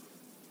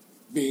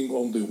 being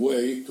on the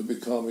way to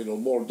become,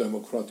 more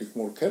democratic,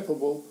 more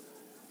capable,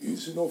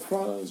 is a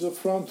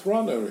front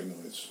runner.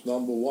 It's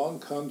number one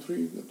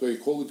country. They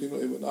call it,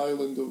 an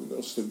island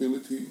of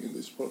stability in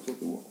this part of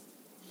the world.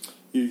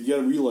 You got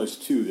to realize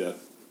too that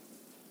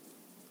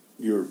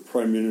your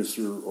prime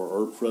minister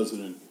or our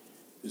president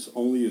is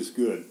only as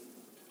good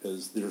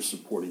as their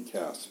supporting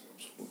cast.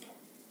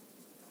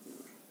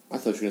 I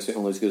thought you were going to say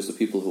only as good as the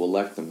people who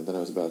elect them, and then I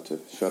was about to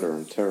shudder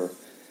in terror.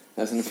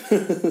 Come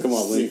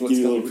on, Lane, give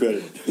me a little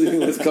credit.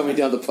 What's coming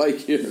down the pike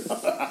here?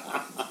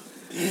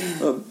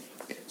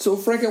 So,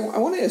 Frank, I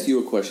want to ask you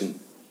a question.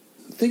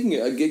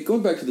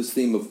 Going back to this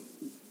theme of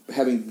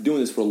doing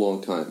this for a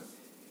long time,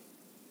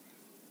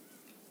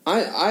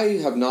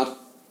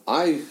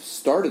 I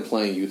started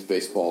playing youth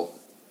baseball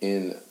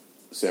in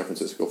San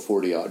Francisco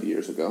 40-odd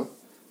years ago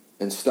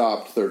and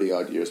stopped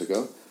 30-odd years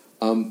ago.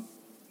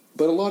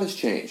 But a lot has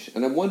changed,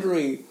 and I'm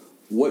wondering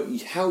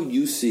how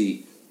you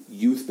see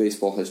youth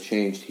baseball has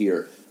changed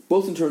here,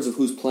 both in terms of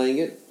who's playing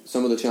it,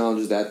 some of the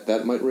challenges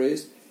that might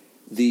raise,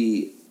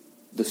 the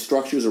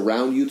structures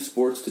around youth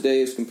sports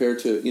today as compared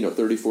to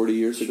 30, 40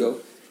 years ago.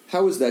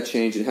 How has that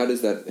changed, and how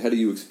do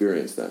you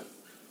experience that?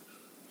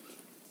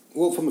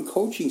 Well, from a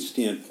coaching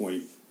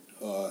standpoint,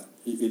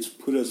 it's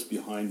put us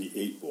behind the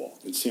 8 ball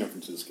in San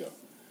Francisco.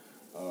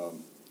 A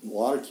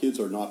lot of kids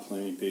are not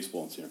playing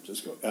baseball in San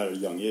Francisco at a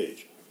young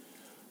age.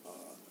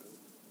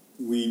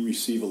 We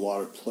receive a lot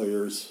of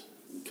players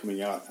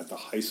coming out at the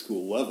high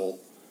school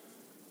level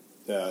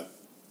that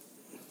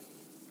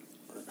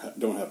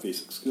don't have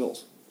basic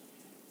skills.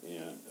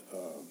 And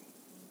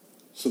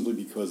simply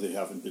because they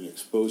haven't been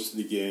exposed to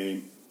the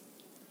game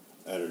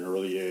at an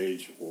early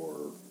age,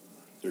 or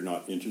they're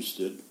not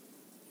interested.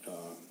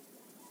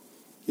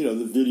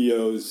 The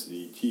videos,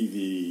 the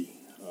TV,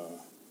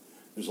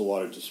 there's a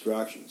lot of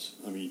distractions.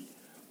 I mean,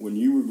 when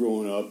you were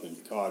growing up, and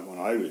God, when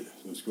I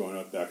was growing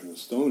up back in the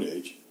Stone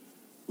Age,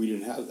 we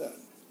didn't have that.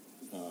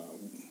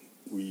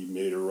 We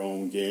made our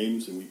own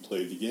games and we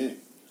played the game.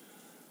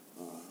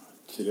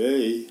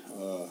 Today,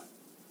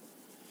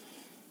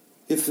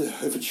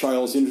 if a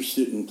child's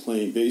interested in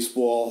playing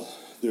baseball,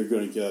 they're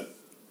going to get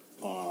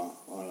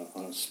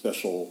on a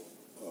special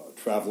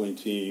traveling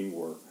team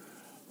or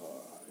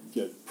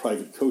get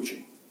private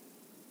coaching.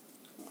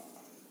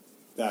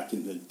 Back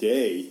in the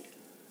day,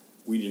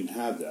 we didn't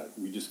have that.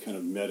 We just kind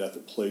of met at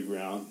the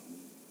playground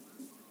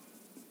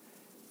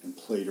and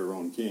played our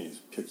own games,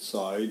 picked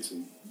sides,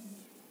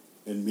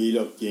 and made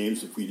up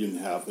games if we didn't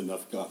have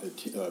enough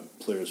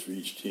players for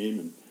each team.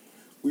 And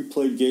we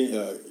played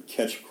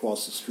catch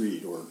across the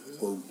street or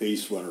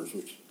base runners,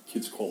 which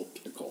kids call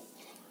pickle.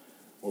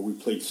 Or we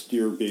played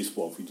steer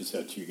baseball if we just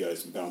had 2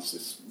 guys and bounce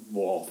this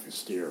ball off the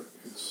steer.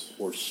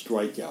 Or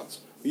strikeouts.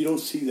 But you don't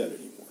see that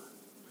anymore.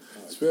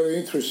 It's a very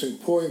interesting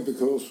point,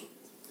 because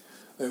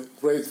I'm a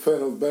great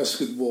fan of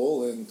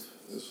basketball, and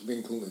as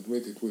Lincoln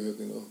admitted, we had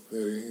a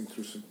very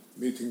interesting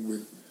meeting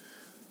with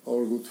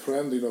our good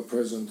friend,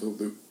 president of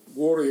the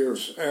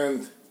Warriors,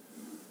 and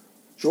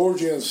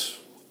Georgians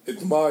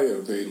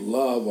admire, they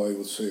love, I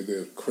would say,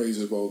 they're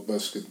crazy about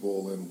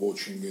basketball and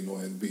watching,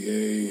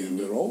 NBA and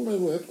their own.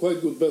 And we had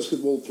quite good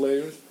basketball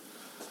players.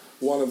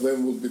 One of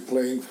them would be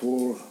playing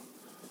for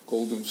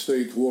Golden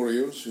State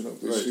Warriors,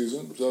 this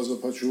season. Zaza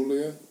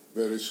Pachulia,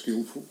 very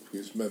skillful.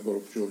 He's a member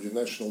of Georgia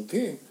national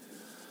team.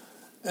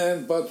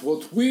 But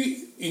what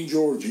we in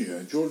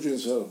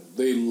Georgians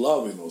they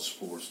love,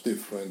 sports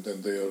different,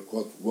 and they are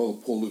quite well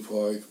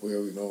qualified. We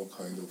have,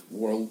 kind of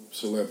world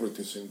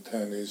celebrities in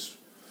tennis,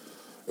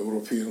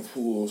 European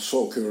football,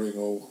 soccer,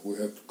 we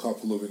had a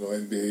couple of,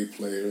 NBA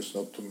players,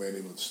 not too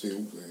many, but still,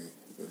 they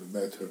really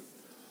matter.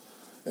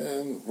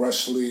 And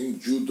wrestling,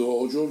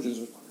 judo,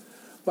 Georgians.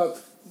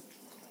 But,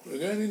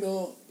 again,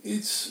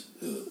 it's,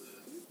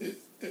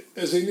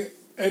 as in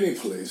any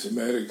place,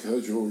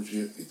 America,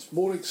 Georgia, it's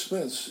more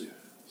expensive,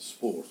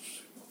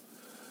 sports.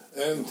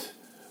 And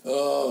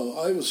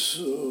I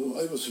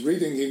was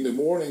reading in the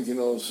morning,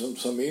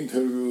 some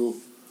interview,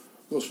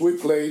 because we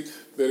played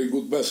very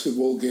good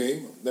basketball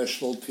game,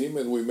 national team,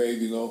 and we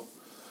made,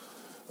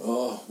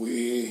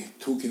 we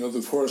took,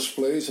 the first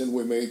place, and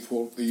we made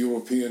for the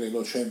European,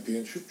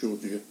 championship.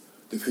 Georgia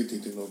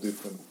defeated,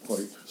 different,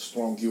 quite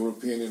strong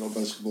European,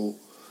 basketball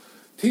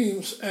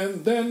teams.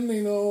 And then,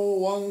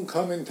 one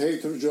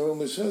commentator,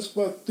 journalist says,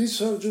 but these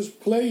are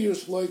just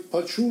players like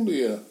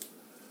Pachulia.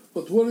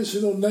 But what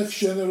is, next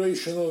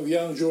generation of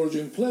young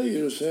Georgian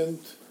players? And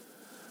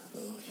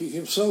he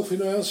himself,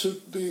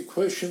 answered the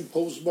question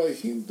posed by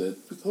him,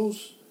 that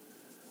because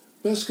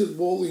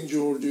basketball in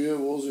Georgia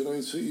was,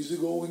 it's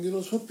easygoing,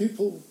 so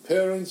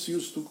parents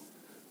used to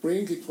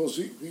bring. It was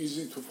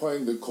easy to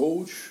find a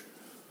coach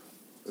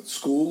at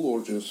school,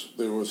 or just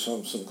there were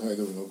some kind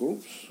of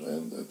groups,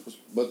 and that was.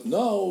 But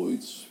now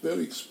it's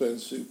very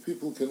expensive.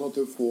 People cannot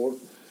afford.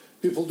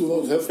 People do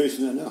not have.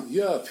 Facing that now.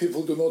 Yeah,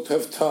 people do not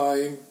have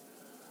time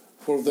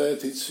for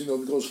that. It's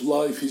because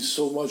life is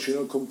so much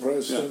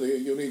compressed, and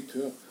you need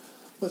to.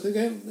 But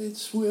again,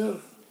 we're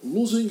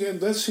losing,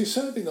 and that's he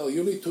said.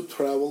 You need to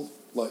travel,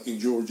 like in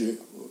Georgia.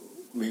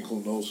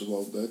 Lincoln knows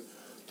about that.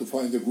 To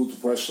find a good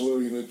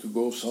wrestler, you need to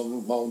go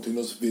some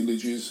mountainous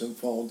villages and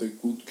find a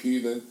good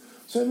kid. And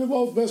same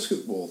about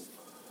basketball.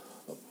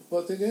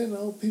 But again,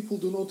 now people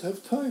do not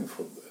have time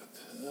for that.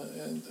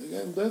 And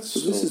again, that's. So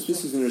this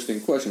is an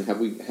interesting question.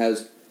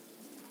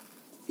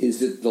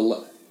 Is it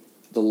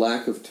the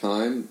lack of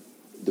time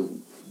the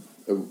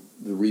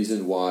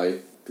reason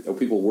why? Are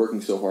people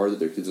working so hard that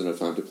their kids don't have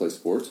time to play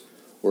sports?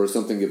 Or is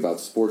something about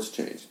sports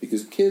changed?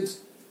 Because kids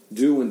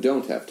do and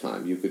don't have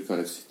time. You could kind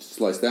of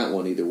slice that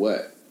one either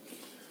way.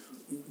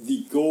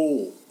 The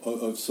goal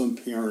of some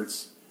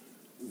parents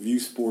view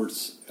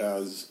sports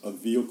as a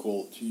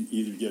vehicle to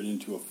either get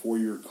into a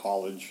 4-year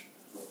college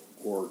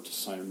or to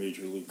sign a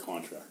major league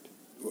contract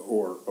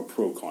or a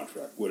pro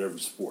contract, whatever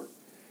sport,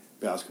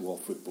 basketball,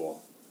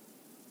 football.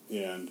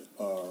 And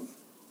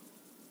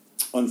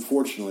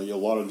unfortunately, a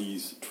lot of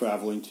these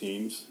traveling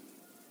teams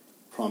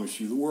promise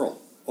you the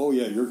world. Oh,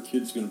 yeah, your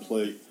kid's going to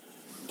play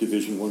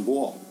Division I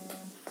ball.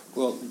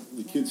 Well,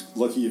 the kid's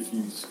lucky if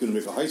he's going to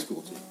make a high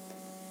school team.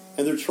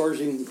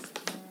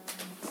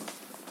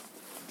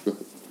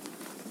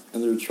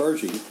 And they're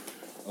charging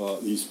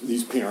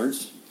these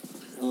parents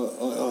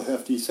a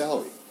hefty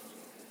salary.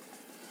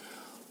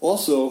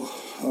 Also,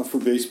 for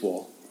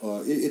baseball,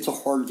 it's a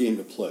hard game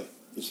to play.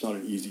 It's not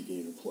an easy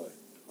game to play.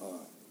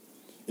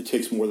 It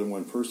takes more than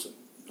one person.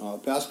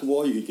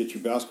 Basketball, you can get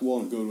your basketball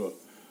and go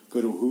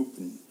to a hoop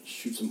and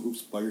shoot some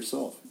hoops by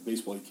yourself.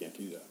 Baseball, you can't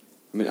do that.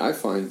 I mean, I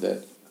find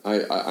that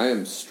I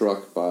am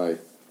struck by,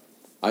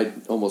 I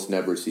almost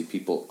never see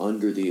people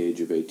under the age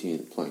of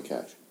 18 playing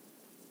catch.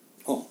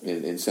 Oh,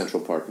 in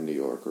Central Park in New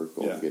York or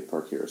Golden Gate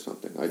Park here or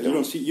something. You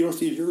don't see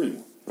it here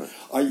anymore. Right.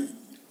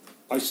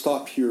 I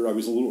stopped here. I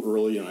was a little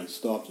early, and I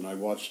stopped and I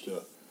watched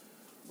a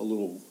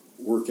little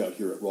workout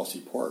here at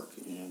Rossi Park,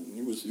 and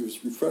it was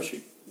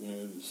refreshing.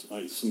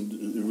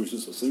 It was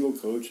just a single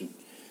coach, and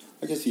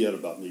I guess he had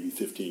about maybe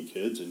 15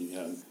 kids, and he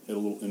had a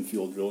little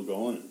infield drill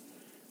going. And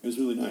it was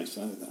really nice.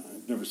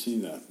 I've never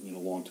seen that in a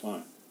long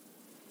time.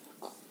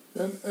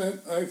 And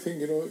I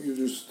think, you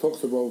just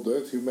talked about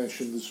that. You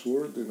mentioned this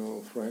word,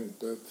 Frank,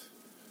 that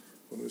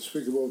when we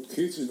speak about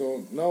kids,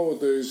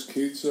 nowadays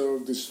kids are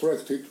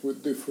distracted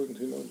with different,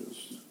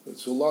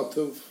 it's a lot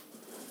of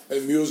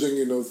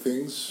amusing,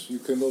 things. You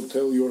cannot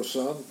tell your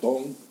son,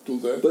 don't do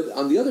that. But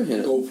on the other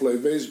hand, go play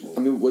baseball. I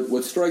mean,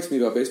 what strikes me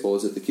about baseball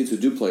is that the kids who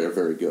do play are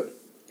very good.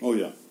 Oh,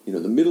 yeah. The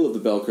middle of the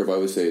bell curve, I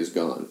would say, is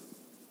gone.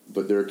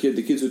 But there are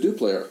the kids who do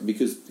play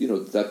because,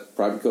 that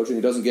private coaching,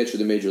 it doesn't get you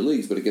the major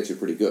leagues, but it gets you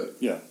pretty good.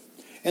 Yeah.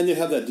 And they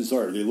have that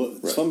desire. They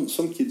love, right.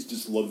 Some kids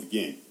just love the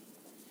game.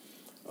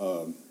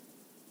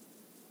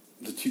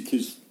 The two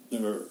kids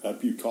that are at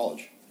Butte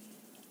College,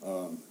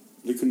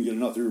 they couldn't get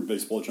enough. They were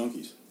baseball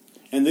junkies.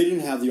 And they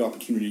didn't have the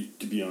opportunity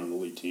to be on an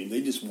elite team.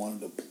 They just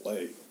wanted to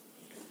play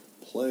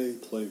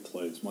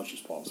as much as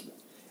possible.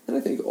 And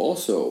I think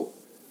also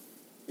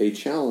a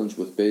challenge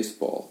with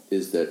baseball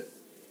is that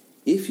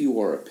if you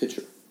are a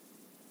pitcher,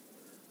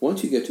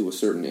 once you get to a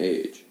certain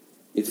age,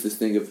 it's this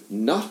thing of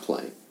not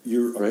playing.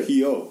 You're right?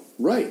 a PO.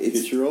 Right.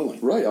 Pitcher only.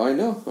 Right, I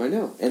know. And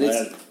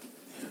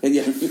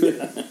yeah,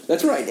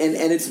 that's right.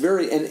 And it's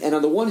very, and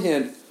on the one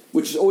hand,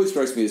 which always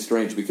strikes me as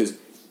strange because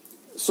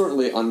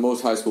certainly on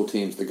most high school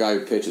teams, the guy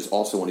who pitches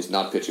also when he's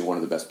not pitching one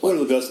of the best players.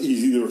 One of the best,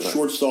 he's either a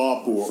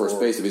shortstop or first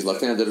base if he's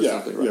left-handed or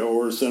something, right? Yeah,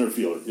 or a center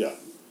fielder, yeah.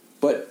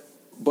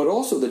 But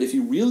also that if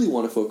you really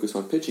want to focus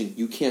on pitching,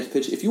 you can't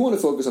pitch. If you want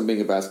to focus on being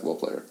a basketball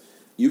player,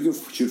 you can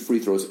shoot free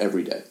throws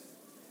every day.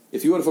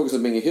 If you want to focus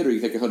on being a hitter, you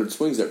take 100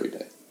 swings every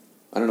day.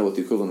 I don't know what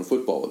the equivalent of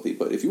football would be,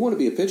 but if you want to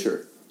be a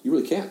pitcher, you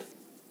really can't.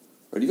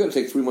 Right? You've got to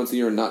take 3 months a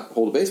year and not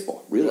hold a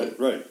baseball, really.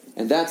 Right.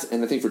 And I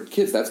think for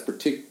kids, that's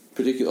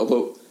particular.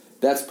 Although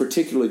that's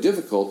particularly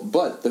difficult,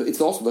 but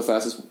it's also the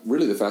fastest way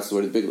to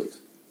the big leagues.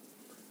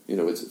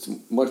 It's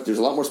much. There's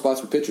a lot more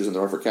spots for pitchers than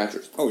there are for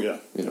catchers. Oh yeah.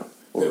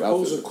 There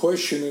pose a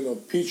question.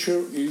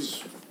 Pitcher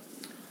is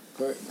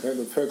kind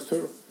of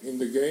factor in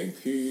the game.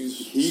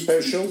 He's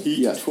special.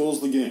 He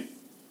controls the game.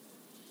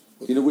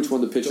 You know which one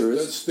the pitcher is?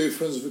 That's the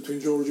difference between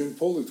Georgian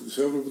politics.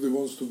 Everybody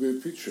wants to be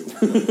a pitcher.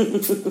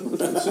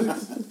 That's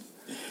it.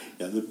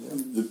 Yeah,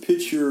 the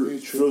pitcher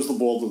throws the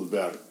ball to the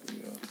batter.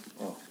 Yeah.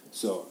 Oh.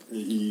 So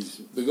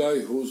he's the guy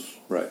who's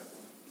right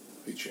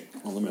pitching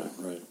on the mat,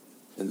 right?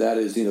 And that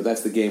is,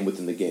 that's the game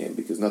within the game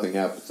because nothing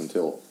happens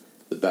until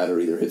the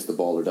batter either hits the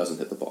ball or doesn't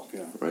hit the ball.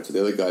 Yeah. Right. So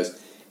the other guys,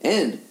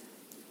 and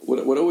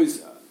what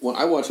always. When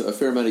I watch a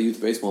fair amount of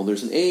youth baseball,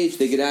 there's an age,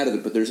 they get out of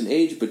it, but there's an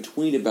age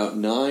between about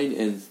 9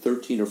 and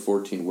 13 or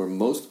 14 where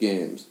most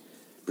games,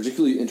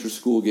 particularly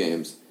inter-school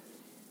games,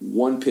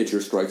 one pitcher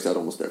strikes out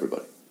almost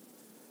everybody.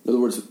 In other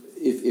words,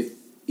 if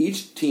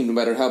each team, no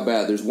matter how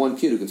bad, there's one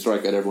kid who can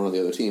strike out everyone on the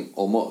other team,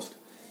 almost.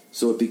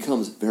 So it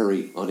becomes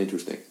very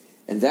uninteresting.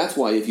 And that's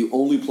why if you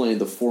only play in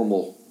the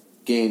formal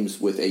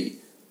games with a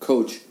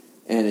coach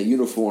and a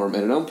uniform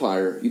and an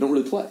umpire, you don't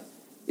really play.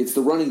 It's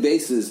the running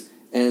bases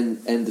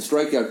and the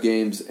strikeout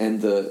games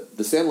and the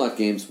sandlot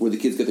games where the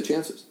kids get the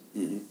chances.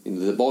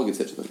 Mm-hmm. The ball gets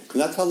hit to them.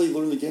 And that's how they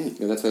learn the game.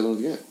 And that's how they learn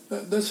the game.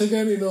 That's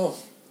again,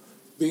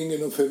 being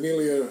in a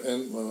familiar,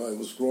 and I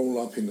was grown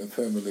up in a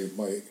family.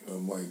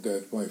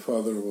 My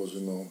father was,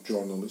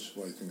 journalist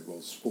writing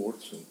about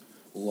sports and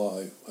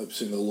live. I've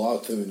seen a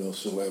lot of,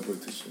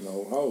 celebrities in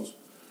our house.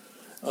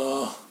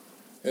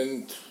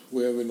 And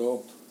we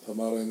have,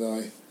 Tamara and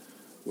I,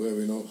 we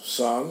have,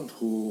 son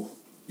who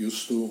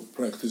used to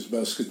practice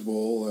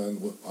basketball,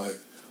 and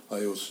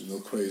I was,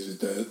 crazy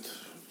dad,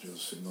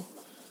 just,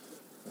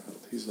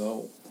 he's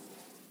now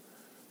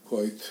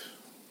quite,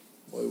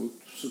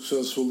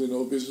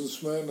 successful,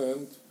 businessman,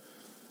 and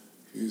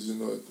he's, at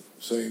the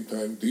same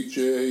time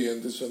DJ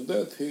and this and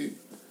that.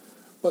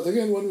 But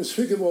again, when we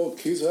speak about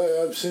kids,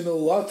 I've seen a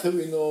lot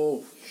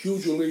of,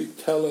 hugely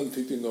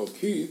talented,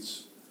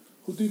 kids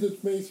who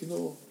didn't make,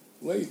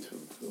 later.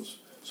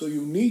 So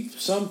you need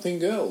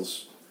something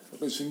else,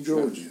 at least in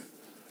Georgia.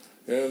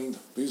 And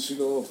this,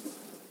 the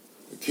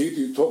kid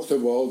you talked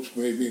about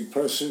may be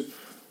impressive,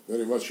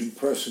 very much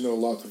impressive, a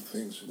lot of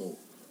things,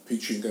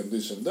 pitching and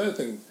this and that,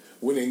 and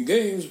winning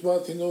games,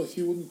 but,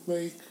 he wouldn't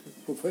make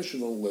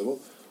professional level.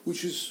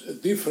 which is a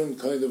different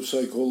kind of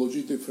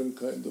psychology, different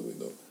kind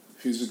of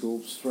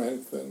physical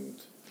strength, and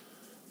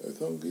I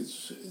think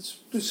it's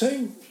the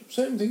same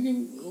thing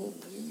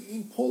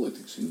in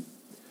politics. You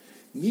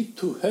need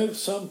to have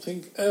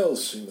something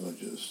else,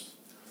 just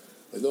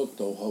I don't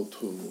know how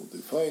to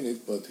define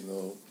it, but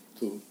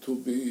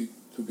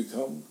to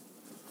become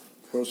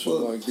a person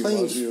like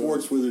playing DiMaggio.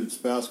 Sports, whether it's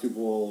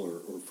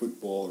basketball or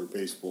football or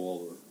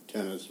baseball or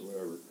tennis or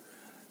whatever,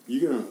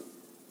 you're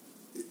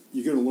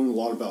gonna learn a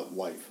lot about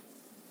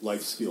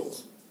life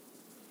skills,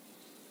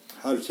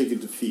 how to take a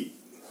defeat,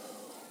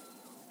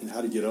 and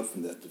how to get up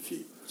from that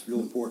defeat. It's real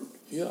important.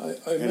 Yeah,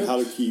 how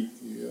to keep.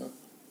 Yeah,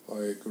 I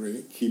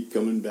agree. Keep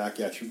coming back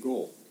at your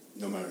goal,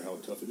 no matter how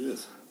tough it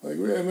is. I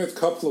agree. I met a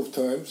couple of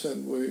times,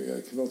 and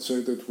I cannot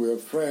say that we are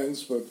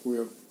friends, but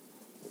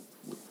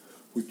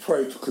we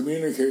try to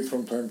communicate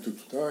from time to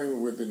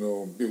time with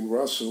Bill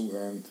Russell,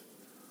 and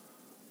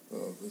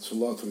it's a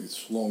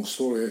long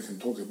story. I can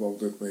talk about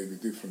that maybe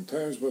different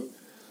times, but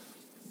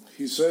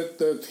he said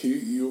that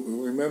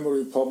you remember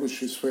he published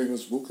his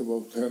famous book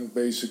about 10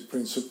 basic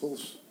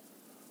principles,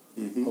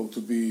 how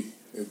to be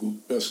a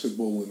good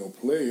basketball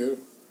player,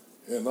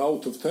 and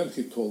out of 10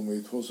 he told me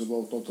it was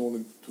about not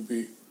only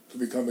to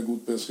become a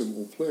good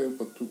basketball player,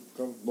 but to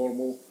become a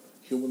normal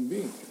human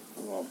being.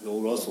 Well,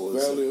 Bill Russell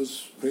is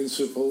values,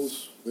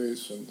 principles,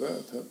 this and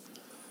that. And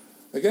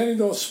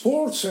again,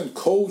 sports and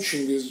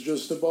coaching is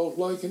just about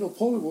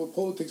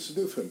politics is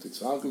different.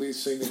 It's ugly,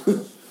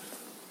 cynical.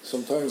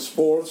 Sometimes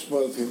sports,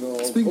 but Speaking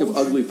coaching. of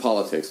ugly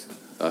politics,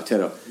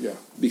 Teno. Yeah.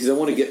 Because I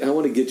want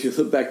to get you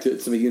back to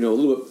something a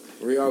little bit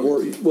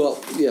reality.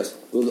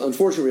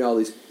 Unfortunate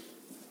realities.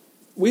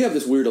 We have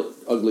this weird,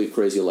 ugly,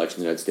 crazy election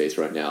in the United States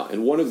right now,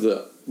 and one of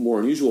the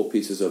more unusual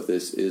pieces of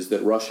this is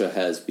that Russia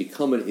has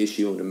become an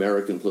issue in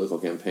American political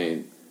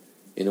campaign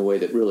in a way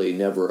that really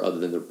never, other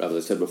than as I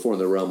said before, in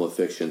the realm of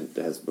fiction,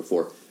 has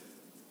before.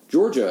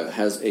 Georgia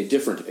has a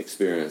different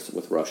experience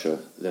with Russia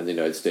than the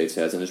United States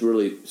has, and has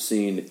really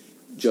seen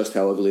just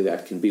how ugly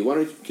that can be.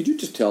 Could you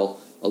just tell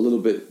a little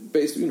bit,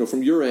 based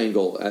from your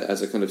angle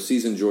as a kind of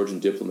seasoned Georgian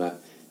diplomat,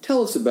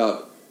 tell us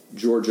about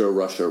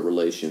Georgia-Russia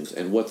relations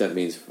and what that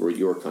means for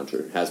your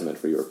country, has meant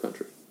for your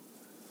country.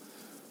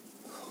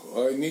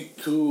 I need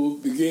to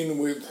begin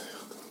with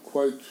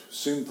quite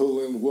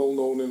simple and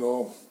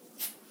well-known,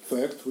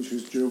 fact, which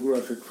is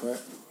geographic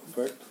fact.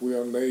 We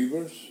are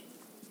neighbors,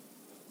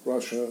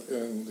 Russia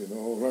and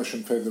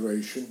Russian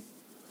Federation,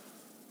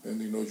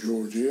 and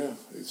Georgia.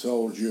 It's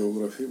our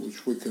geography,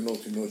 which we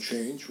cannot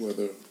change,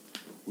 whether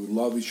we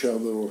love each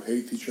other or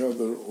hate each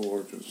other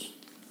or just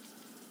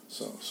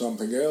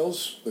something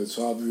else. That's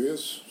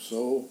obvious.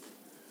 So,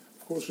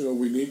 of course,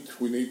 we need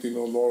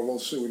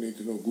normalcy. We need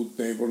good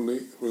neighborly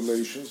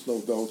relations. No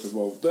doubt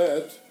about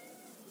that.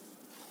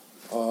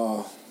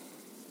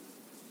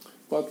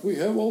 But we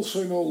have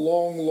also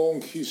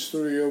long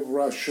history of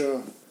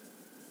Russia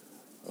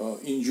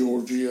in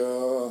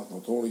Georgia.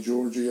 Not only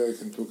Georgia. I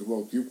can talk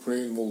about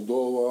Ukraine,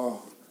 Moldova,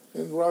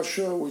 and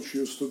Russia, which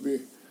used to be,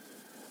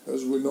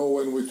 as we know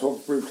when we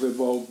talked briefly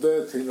about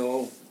that,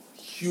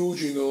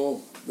 huge,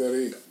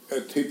 very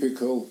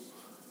atypical,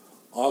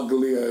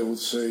 ugly, I would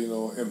say,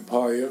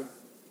 empire,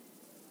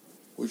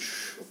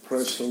 which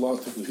oppressed a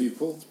lot of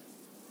people,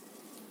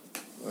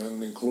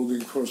 and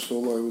including, first of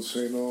all, I would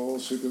say,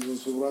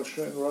 citizens of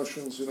Russia and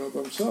Russians,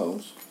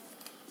 themselves.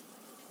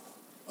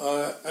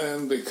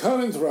 And the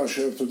current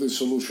Russia, after the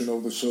dissolution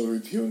of the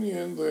Soviet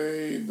Union,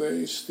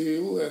 they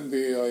still,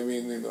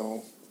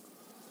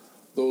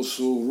 those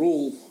who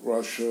rule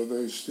Russia,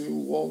 they still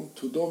want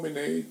to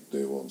dominate,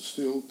 they want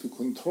still to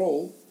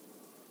control.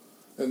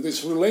 And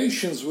these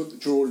relations with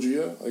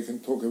Georgia, I can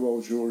talk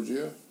about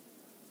Georgia,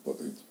 but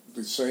it's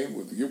the same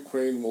with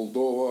Ukraine,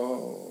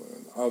 Moldova,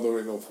 and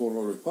other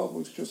former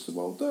republics, just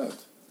about that.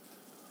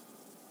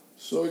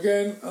 So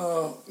again,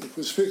 if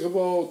we speak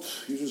about,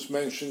 you just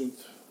mentioned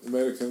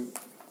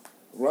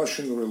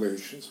American-Russian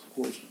relations, of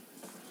course,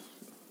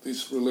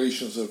 these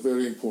relations are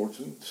very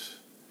important.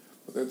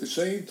 But at the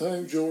same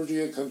time,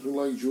 Georgia, a country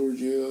like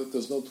Georgia,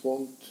 does not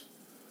want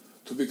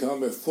to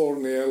become a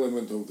thorny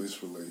element of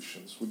these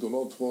relations. We do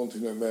not want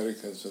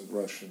Americans and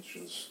Russians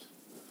just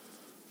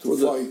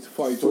to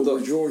fight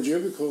over Georgia,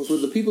 because... For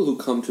the people who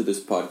come to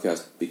this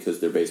podcast because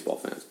they're baseball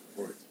fans,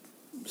 right.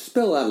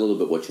 Spell out a little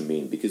bit what you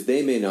mean, because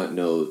they may not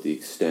know the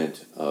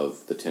extent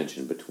of the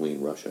tension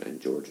between Russia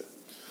and Georgia.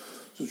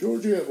 So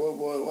Georgia,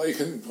 well, I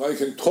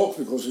can talk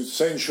because it's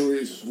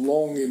centuries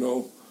long,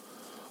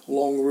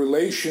 long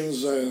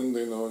relations, and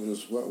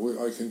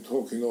I can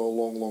talk a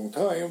long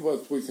time,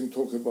 but we can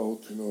talk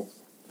about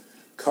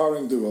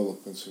current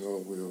developments.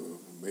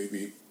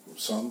 Maybe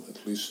some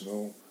at least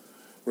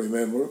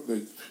remember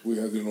that we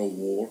had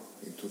war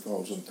in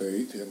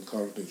 2008, and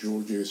currently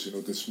Georgia is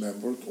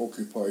dismembered,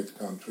 occupied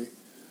country.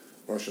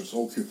 Russians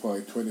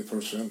occupied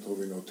 20%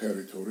 of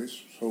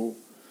territories. So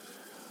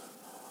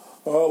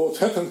what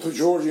happened to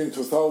Georgia in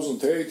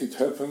 2008? It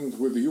happened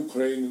with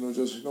Ukraine,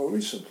 just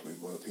recently.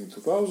 But in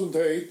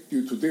 2008,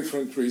 due to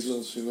different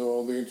reasons,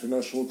 the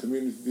international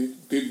community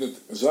did not,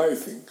 as I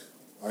think,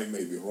 I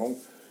may be wrong,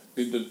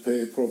 didn't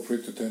pay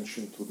appropriate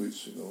attention to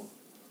these,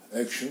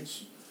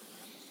 actions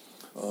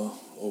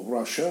of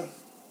Russia,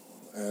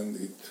 and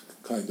it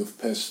kind of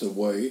passed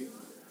away.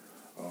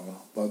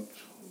 But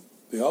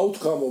the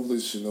outcome of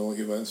this,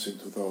 events in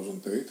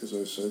 2008, as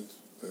I said,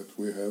 that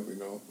we have,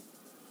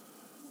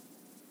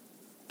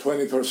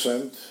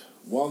 20%,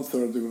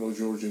 one-third of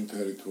Georgian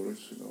territories,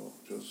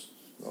 just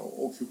now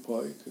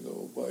occupied,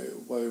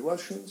 by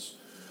Russians,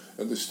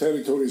 and these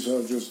territories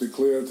are just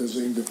declared as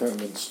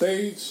independent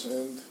states,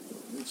 and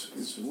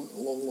it's a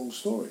long, long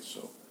story.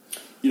 So,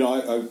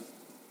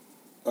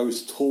 I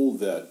was told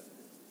that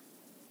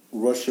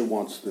Russia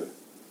wants to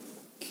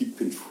keep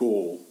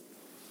control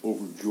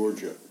over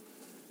Georgia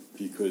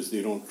because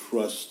they don't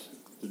trust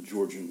the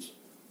Georgians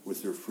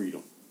with their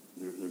freedom.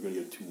 They're going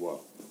to get too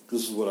wild.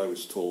 This is what I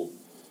was told.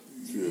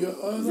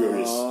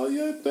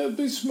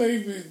 This may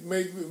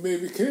be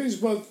the case,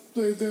 but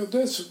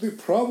that's the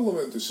problem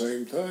at the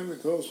same time,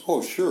 because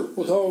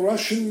what our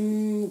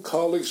Russian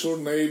colleagues or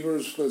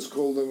neighbors, let's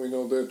call them,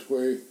 that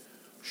way,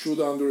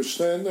 should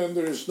understand, and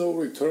there is no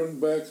return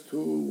back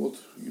to what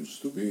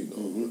used to be.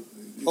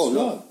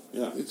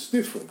 It's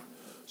different.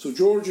 So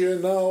Georgia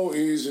now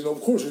is,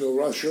 of course,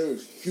 Russia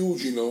is a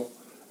huge,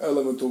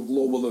 element of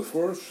global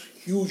affairs,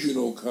 huge,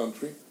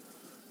 country.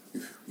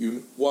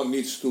 One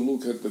needs to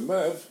look at the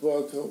map,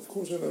 but of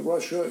course,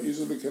 Russia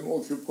easily can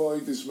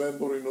occupy,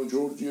 dismember,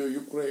 Georgia,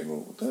 Ukraine,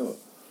 or whatever.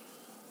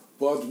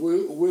 But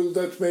will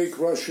that make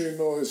Russia,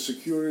 a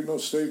secure,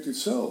 state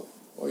itself?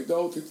 I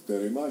doubt it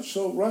very much.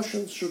 So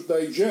Russians should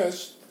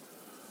digest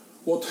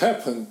what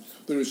happened.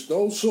 There is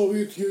no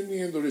Soviet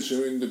Union. There is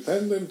an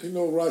independent,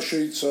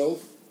 Russia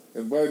itself.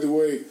 And by the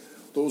way,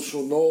 those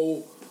who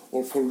know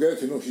or forget,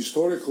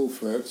 historical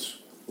facts,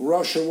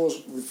 Russia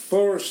was the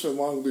first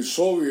among the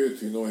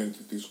Soviet,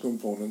 entities,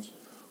 components,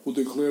 who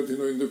declared,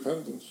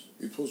 independence.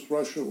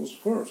 Russia was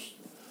first,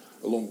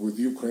 along with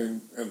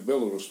Ukraine and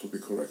Belarus, to be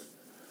correct.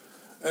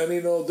 And,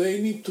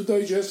 they need to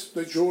digest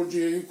that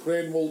Georgia,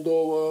 Ukraine,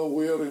 Moldova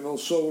were,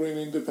 sovereign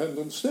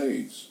independent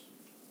states,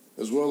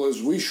 as well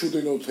as we should,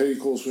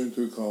 take also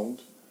into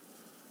account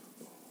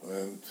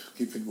and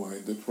keep in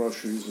mind that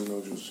Russia is,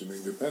 just an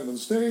independent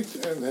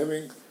state. And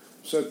having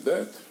said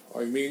that,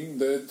 I mean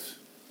that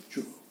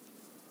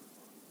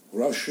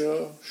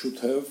Russia should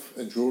have,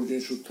 and Georgia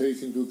should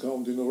take into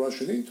account,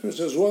 Russian interests,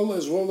 as well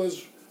as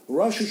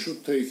Russia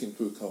should take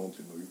into account,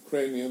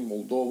 Ukrainian,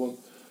 Moldovan,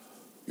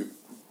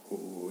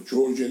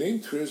 Georgian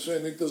interests.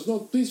 And it does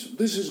not. This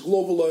is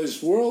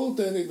globalized world,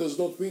 and it does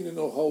not mean,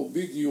 how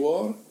big you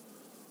are,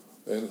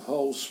 and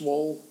how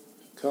small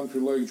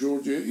country like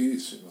Georgia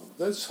is.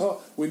 That's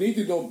how we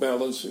need,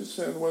 balances,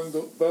 and when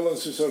the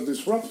balances are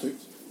disrupted,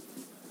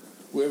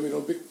 we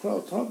have, big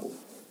trouble.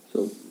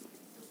 So,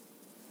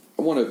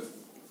 I want to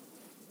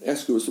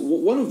ask you,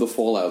 one of the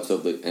fallouts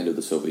of the end of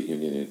the Soviet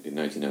Union in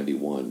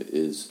 1991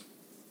 is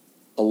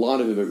a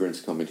lot of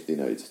immigrants coming to the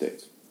United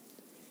States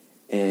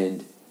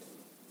and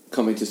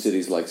coming to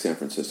cities like San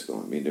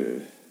Francisco. I mean,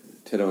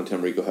 Tito and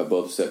Tamrico have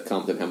both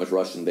commented how much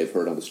Russian they've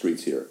heard on the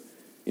streets here.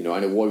 I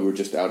know we were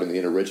just out in the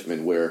inner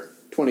Richmond where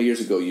 20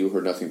 years ago you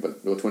heard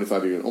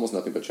 25 years, almost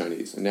nothing but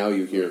Chinese. And now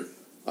you hear,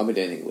 and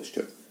English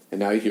too. And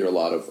now you hear a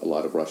lot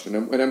of Russian.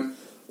 And I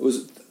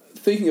was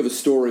thinking of a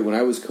story when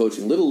I was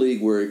coaching Little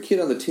League where a kid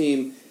on the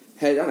team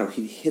had,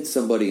 he hit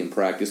somebody in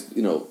practice,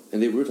 and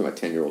we were talking about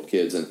 10-year-old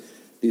kids, and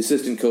the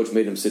assistant coach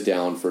made him sit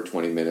down for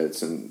 20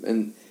 minutes,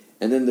 and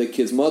then the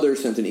kid's mother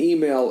sent an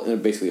email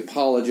and basically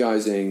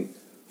apologizing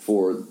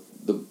for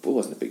it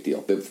wasn't a big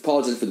deal, but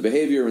apologizing for the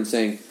behavior and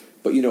saying,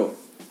 but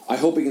I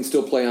hope he can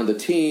still play on the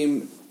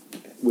team,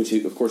 which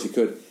of course he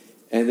could.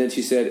 And then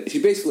she said,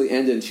 she basically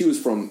ended, and she was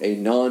from a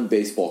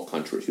non-baseball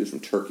country. She was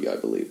from Turkey, I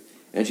believe.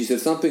 And she said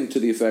something to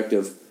the effect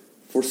of,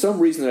 for some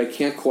reason that I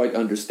can't quite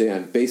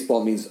understand,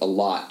 baseball means a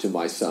lot to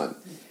my son.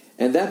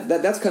 And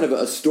that's kind of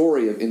a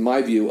story, in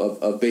my view,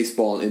 of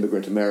baseball in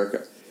immigrant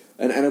America.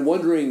 And I'm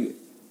wondering,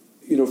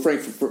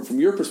 Frank, from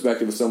your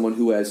perspective as someone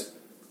who has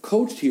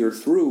coached here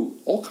through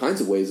all kinds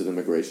of ways of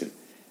immigration,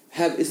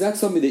 is that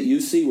something that you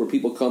see where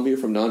people come here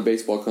from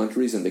non-baseball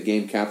countries and the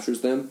game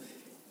captures them?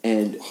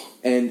 And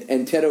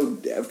Tito,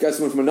 I've got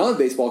someone from a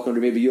non-baseball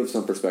country, maybe you have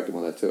some perspective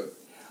on that too.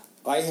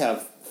 I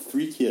have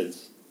 3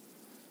 kids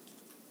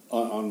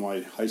on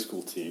my high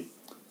school team.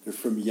 They're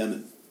from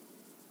Yemen.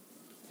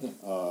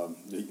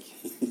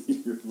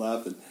 You're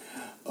laughing.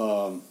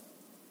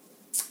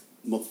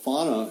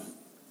 Mafana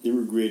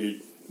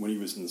immigrated when he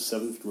was in the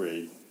 7th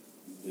grade.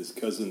 His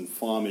cousin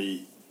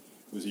Fahmy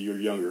was a year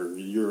younger, a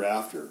year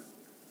after.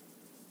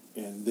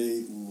 And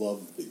they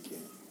loved the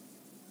game.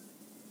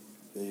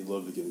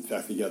 In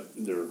fact, they got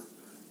their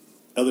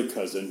other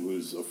cousin,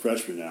 who's a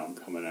freshman now,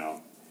 coming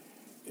out.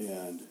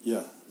 And,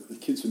 yeah, the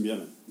kids from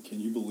Yemen.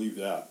 Can you believe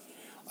that?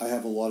 I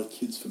have a lot of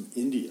kids from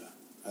India.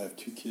 I have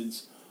 2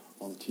 kids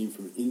on the team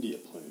from India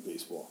playing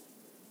baseball.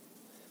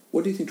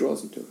 What do you think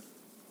draws them to it?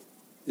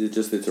 Is it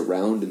just that it's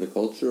around in the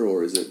culture,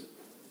 or is it...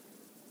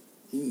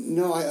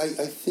 No,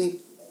 I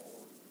think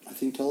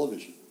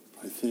television.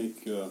 I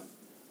think the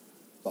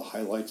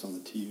highlights on the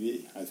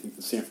TV. I think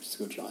the San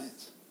Francisco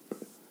Giants.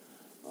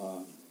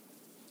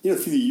 through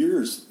the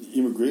years,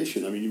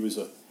 immigration. I mean, it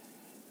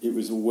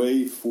was a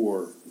way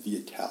for the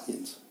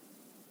Italians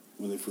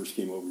when they first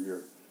came over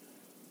here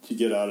to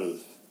get out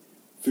of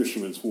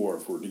Fisherman's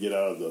Wharf, or to get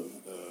out of the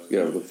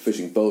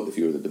fishing boat if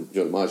you were the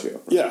Joe DiMaggio.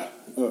 Right? Yeah,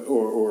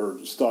 or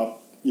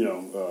stop,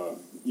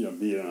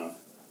 being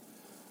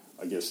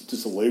I guess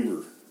just a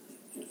laborer,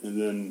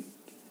 and then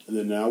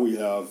now we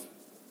have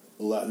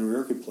the Latin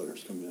American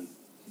players come in,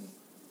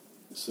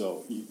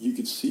 so you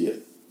could see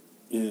it,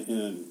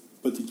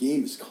 but the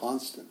game is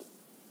constant,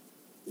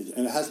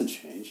 and it hasn't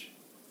changed.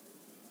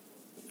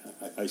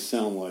 I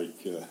sound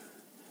like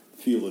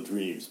Field of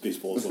Dreams.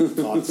 Baseball is only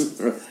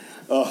constant.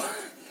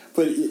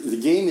 But the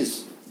game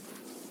has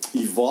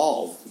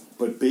evolved,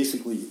 but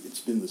basically it's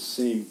been the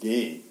same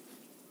game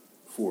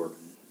for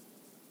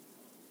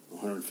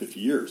 150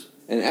 years.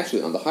 And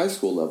actually, on the high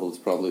school level, it's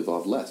probably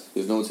evolved less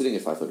because no one's hitting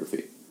at 500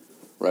 feet,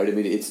 right? I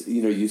mean, it's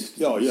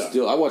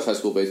still. I watch high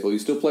school baseball. You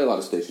still play a lot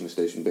of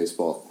station-to-station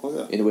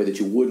baseball in a way that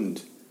you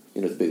wouldn't,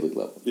 at the big league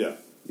level. Yeah,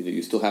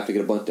 you still have to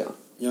get a bunt down.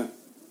 Yeah.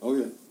 Oh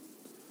yeah.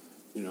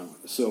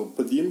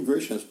 But the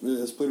immigration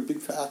has played a big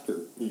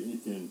factor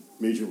in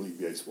Major League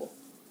Baseball,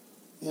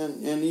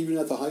 and even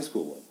at the high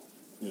school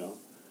level.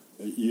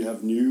 You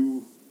have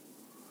new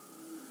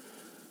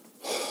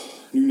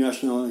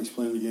nationalities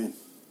playing the game.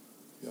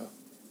 Yeah.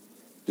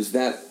 Does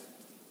that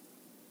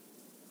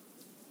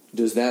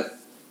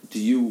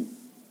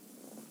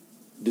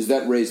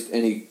raise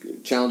any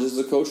challenges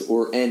as a coach,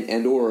 or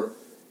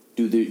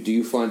do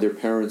you find their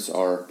parents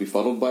are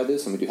befuddled by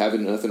this? I mean, do you have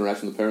enough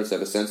interaction with the parents to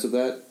have a sense of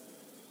that?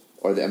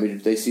 Or do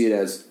they see it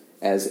as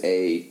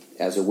a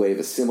way of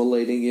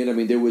assimilating it? I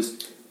mean, there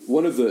was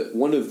one of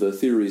the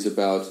theories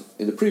about,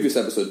 in the previous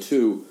episode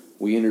too,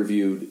 we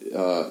interviewed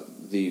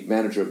the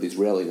manager of the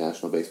Israeli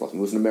national baseball team,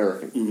 who was an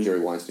American, Jerry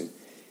Weinstein.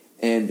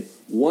 And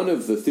one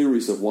of the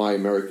theories of why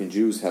American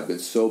Jews have been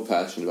so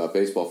passionate about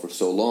baseball for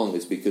so long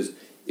is because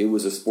it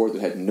was a sport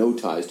that had no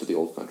ties to the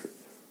old country.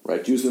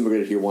 Right, Jews who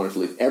immigrated here wanted to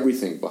leave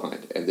everything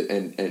behind, and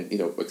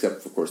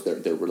except of course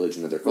their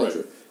religion and their culture,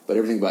 right. But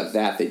everything about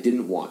that they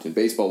didn't want. And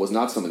baseball was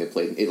not something they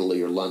played in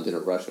Italy or London or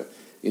Russia,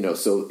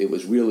 so it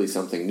was really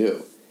something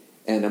new.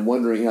 And I'm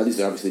wondering, these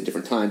are obviously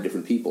different time,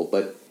 different people,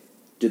 but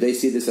do they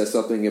see this as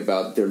something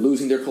about they're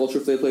losing their culture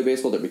if they play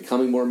baseball? They're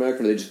becoming more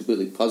American? Are they just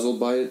completely puzzled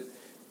by it?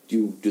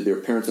 Do their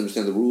parents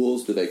understand the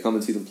rules? Do they come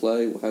and see them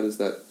play? Well, how does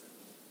that?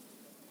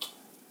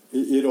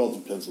 It all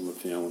depends on the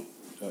family.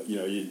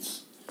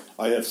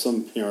 I have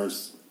some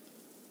parents,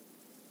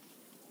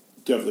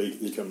 definitely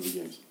they come to the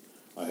games.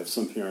 I have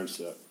some parents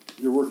that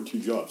they're working 2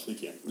 jobs. They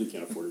can't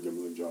afford to come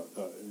to the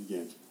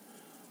games.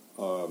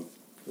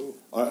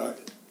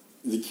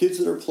 The kids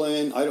that are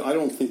playing, I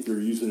don't think they're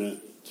using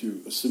it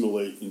to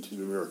assimilate into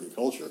the American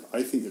culture.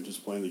 I think they're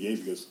just playing the game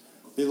because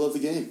they love the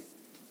game.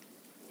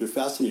 They're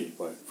fascinated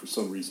by it for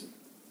some reason.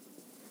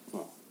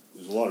 Well,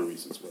 there's a lot of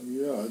reasons. But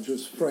yeah,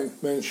 just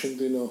Frank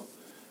mentioned,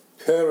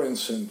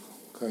 parents and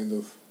kind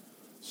of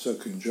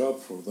second job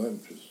for them.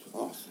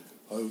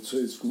 I would say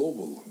it's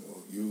global.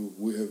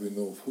 We have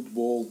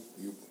football.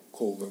 You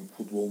call them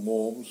football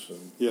moms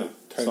and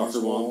tennis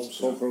moms,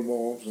 soccer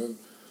moms,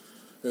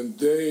 and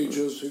they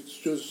it's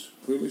just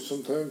really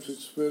sometimes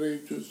it's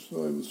very I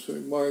would say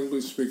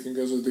mildly speaking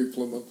as a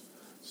diplomat,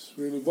 it's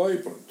really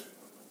vibrant.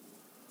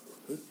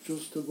 It's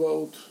just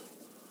about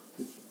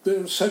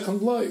their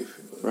second life.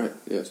 Right.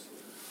 Yes.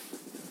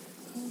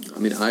 I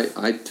mean,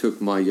 I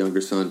took my younger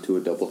son to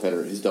a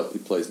doubleheader. He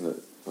plays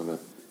on a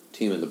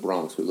team in the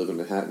Bronx. We live in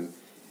Manhattan,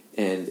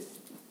 and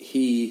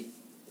we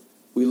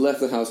left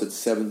the house at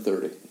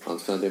 7:30 on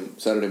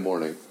Saturday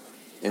morning,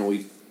 and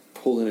we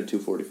pulled in at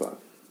 2:45.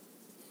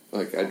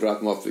 Like I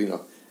dropped him off, at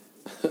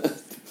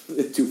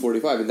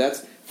 2:45, and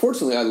that's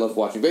fortunately I love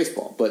watching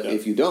baseball. But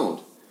if you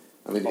don't,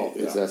 I mean,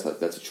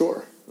 that's a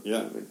chore.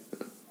 Yeah.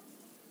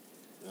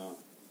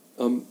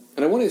 And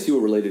I want to ask you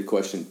a related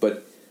question,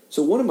 but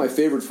so one of my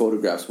favorite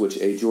photographs, which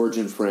a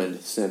Georgian friend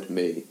sent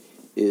me,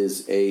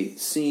 is a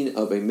scene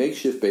of a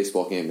makeshift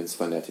baseball game in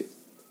Svaneti.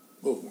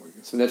 Oh my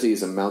God. Svaneti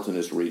is a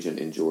mountainous region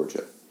in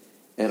Georgia.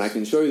 And I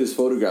can show you this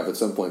photograph at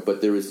some point,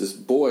 but there is this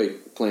boy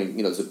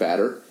playing, as a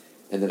batter,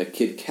 and then a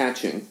kid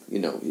catching,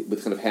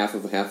 with kind of half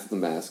of the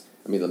mask.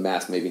 I mean, the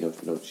mask, maybe no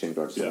shin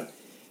guards. Yeah.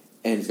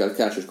 And he's got a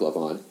catcher's glove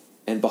on.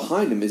 And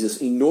behind him is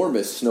this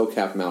enormous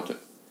snow-capped mountain.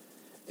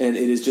 And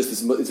it is just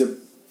it's a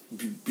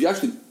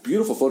actually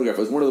beautiful photograph.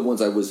 It was one of the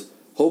ones I was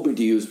hoping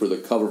to use for the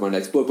cover of my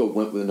next book, but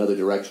went with another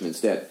direction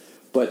instead.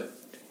 But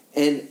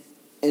and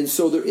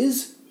so there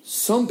is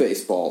some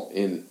baseball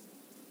in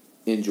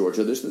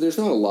Georgia. There's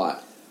not a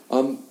lot.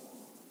 And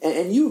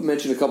you have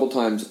mentioned a couple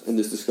times in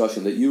this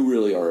discussion that you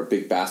really are a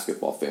big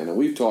basketball fan. And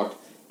we've talked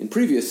in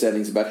previous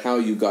settings about how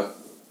you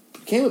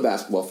became a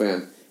basketball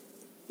fan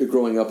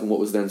growing up in what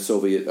was then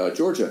Soviet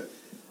Georgia.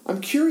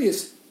 I'm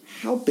curious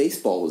how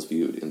baseball was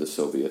viewed in the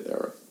Soviet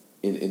era,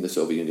 in the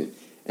Soviet Union,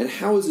 and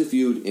how is it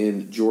viewed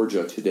in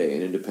Georgia today,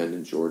 in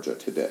independent Georgia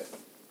today?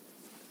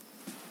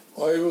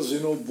 I was,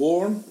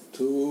 born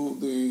to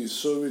the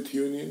Soviet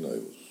Union.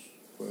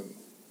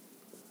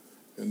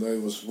 I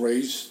was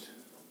raised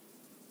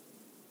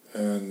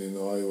And,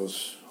 I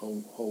was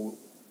how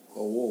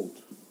old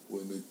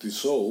when it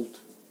dissolved.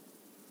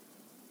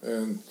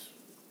 And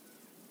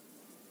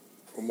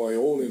from my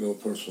own,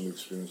 personal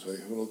experience, I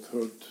have not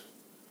heard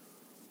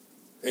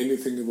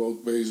anything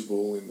about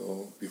baseball,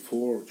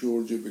 before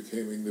Georgia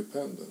became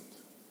independent.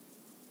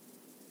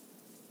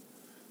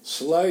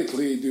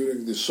 Slightly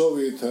during the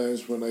Soviet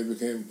times, when I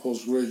became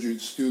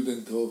postgraduate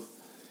student of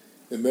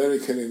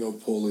American,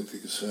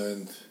 politics,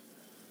 and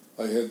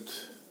I had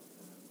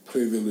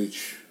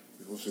privilege,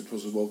 because it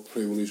was about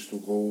privilege, to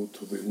go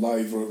to the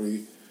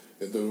library,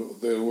 and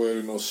there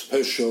were,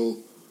 special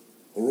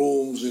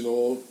rooms,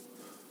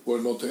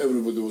 where not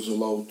everybody was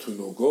allowed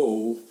to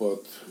go,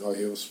 but I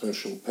have a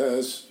special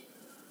pass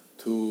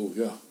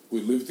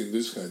we lived in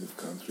this kind of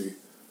country,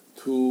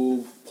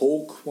 to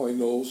poke my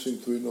nose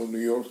into, New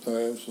York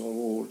Times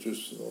or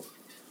just,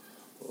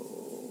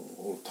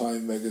 or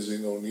Time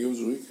magazine or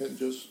Newsweek, and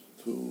just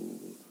to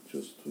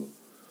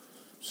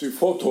see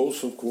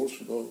photos, of course,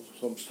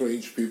 some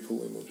strange people,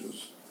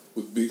 just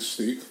with big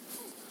stick.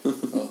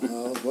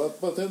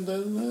 But then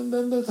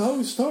that's how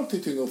it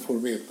started, for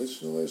me at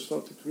least. I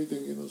started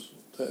reading,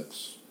 some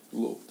texts,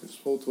 looked these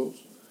photos.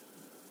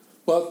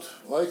 But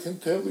I can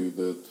tell you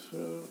that,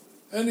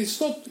 and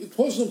it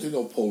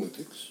wasn't,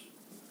 politics.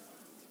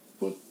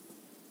 But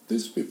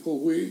these people,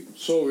 we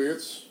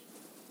Soviets,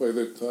 by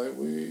that time,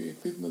 we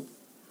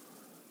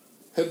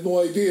had no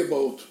idea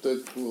about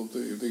that,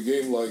 the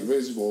game like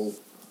baseball.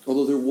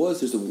 Although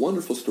there's a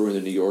wonderful story in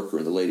the New Yorker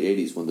in the late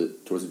 80s,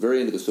 towards the very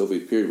end of the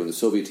Soviet period, when the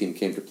Soviet team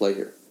came to play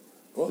here.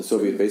 The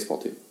Soviet baseball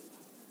team.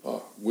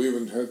 We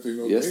even had,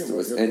 yes, team. There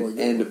was,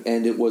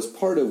 and it was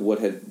part of what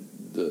had,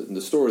 in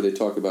the story they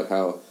talk about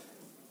how,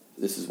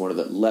 this is one of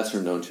the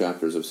lesser-known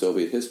chapters of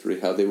Soviet history,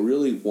 how they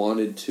really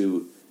wanted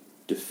to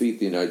defeat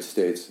the United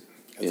States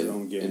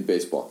in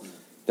baseball.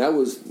 That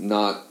was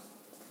not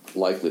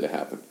likely to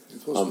happen.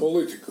 It was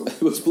political.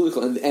 It was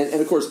political.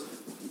 And of course,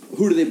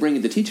 who do they bring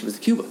in to teach them? It's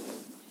Cuba,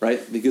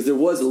 right? Because there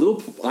was a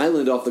little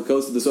island off the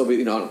coast of the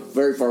Soviet,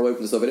 very far away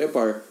from the Soviet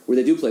Empire, where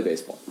they do play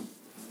baseball.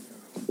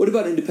 What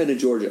about independent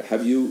Georgia?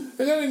 Have you...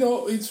 And then,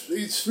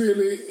 it's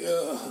really,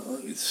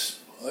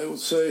 I would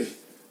say,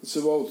 it's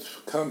about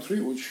country,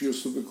 which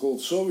used to be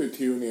called Soviet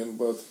Union,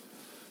 but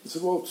it's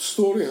about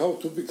story how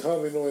to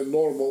become, a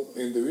normal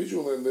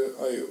individual. And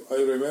I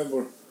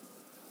remember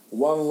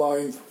one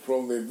line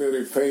from the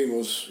very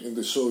famous, in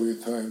the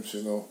Soviet times,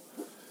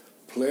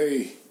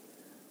 play,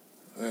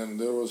 and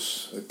there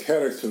was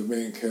a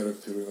main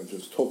character,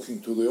 just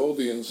talking to the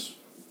audience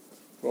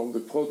from the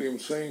podium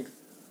saying,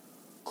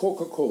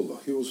 Coca-Cola.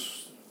 He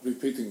was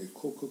repeating it,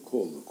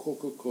 Coca-Cola,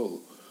 Coca-Cola.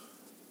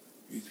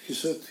 He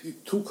said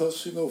it took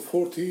us,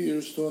 40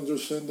 years to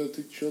understand that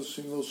it's just,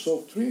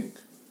 soft drink.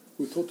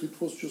 We thought it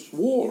was just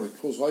war.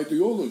 It was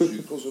ideology.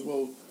 It was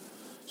about...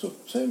 So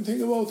same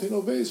thing about,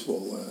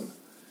 baseball. And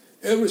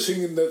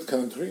everything in that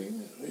country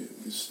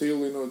is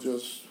still,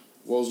 just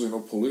was,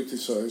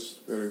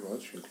 politicized very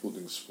much,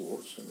 including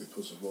sports. And it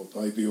was about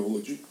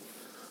ideology.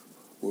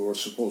 We were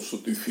supposed to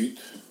defeat.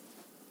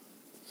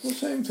 The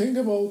same thing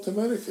about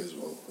America as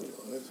well.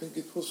 I think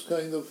it was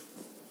kind of...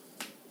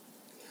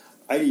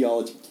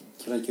 Ideology.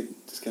 Can I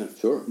get just kind of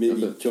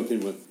jump in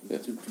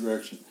with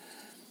direction?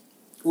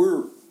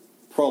 We're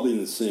probably in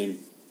the same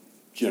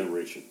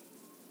generation.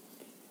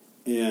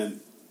 And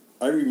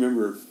I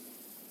remember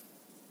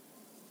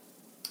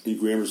in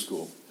grammar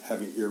school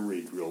having air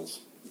raid drills,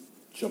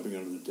 jumping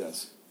under the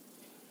desk,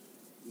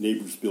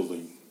 neighbors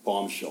building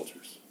bomb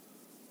shelters,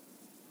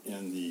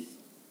 and the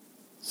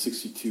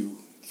 1962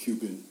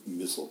 Cuban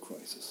Missile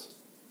Crisis.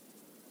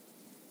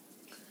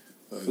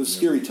 It was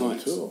scary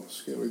times.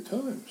 Scary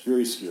times.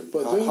 Very scary.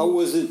 But how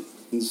was it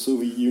in the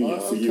Soviet Union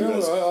for you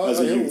as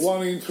a youth? I have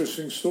one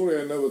interesting story.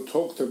 I never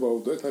talked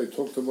about that. I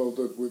talked about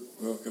that with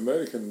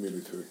American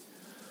military.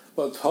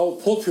 But how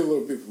popular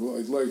people,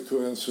 I'd like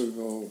to answer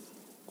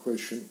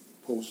question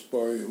posed by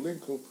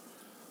Lincoln.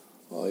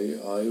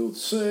 I would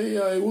say,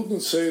 I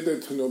wouldn't say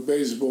that,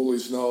 baseball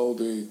is now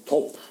the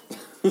top,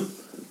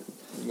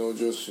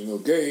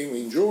 game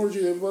in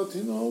Georgia, but,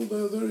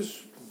 there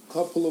is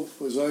couple of,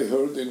 as I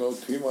heard,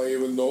 team I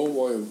even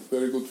know, a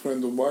very good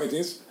friend of mine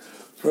is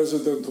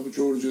president of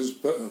Georgia's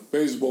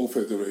Baseball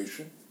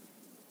Federation,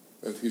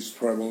 and he's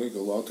traveling a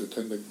lot,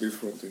 attending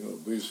different,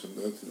 this and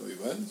that,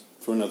 events.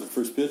 For another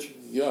first pitch?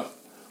 Yeah,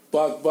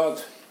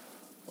 but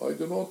I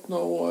do not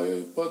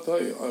know, but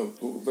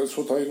that's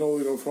what I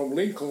know, from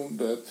Lincoln,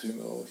 that,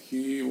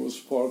 he was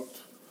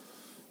part,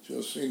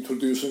 just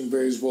introducing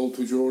baseball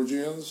to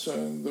Georgians,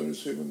 and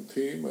there's even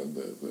team, and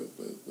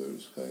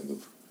there's kind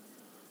of...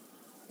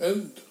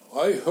 And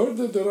I heard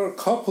that there are a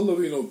couple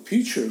of,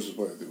 pitchers,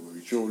 by the way,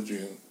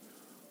 Georgian,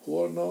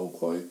 who are now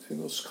quite,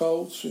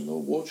 scouts,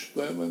 watch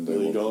them, and they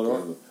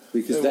will...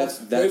 Because that's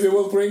maybe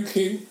we'll bring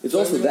him... It's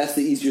also, that's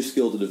the easier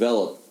skill to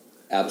develop,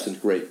 absent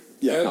great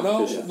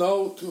competition. And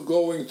now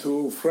going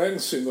to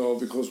France,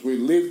 because we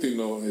lived,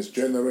 as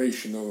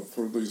generation,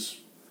 through these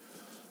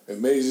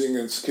amazing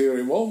and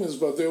scary moments,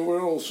 but there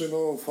were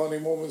also, funny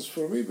moments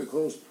for me,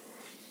 because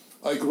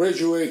I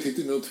graduated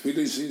in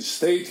Tbilisi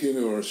State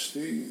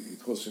University.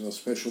 It was in a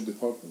special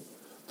department.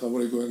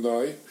 Tamarigo and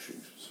I,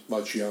 she's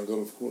much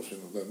younger, of course,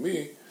 than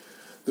me,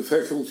 the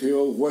Faculty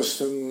of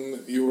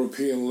Western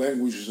European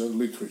Languages and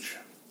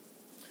Literature.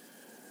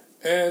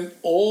 And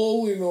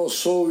all,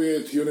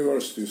 Soviet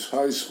universities,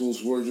 high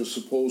schools were just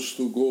supposed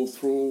to go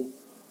through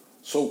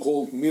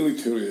so-called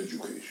military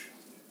education.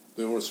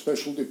 There were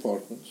special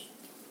departments,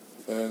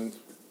 and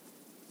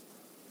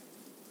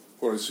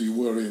whereas you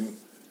were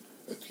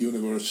at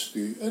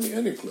university,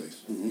 any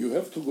place, you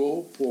have to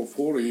go for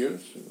 4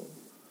 years,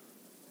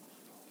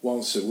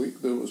 once a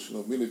week. There was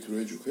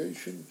military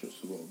education,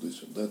 just about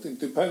this and that, and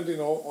depending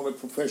on a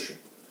profession.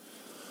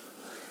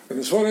 And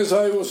as far as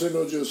I was,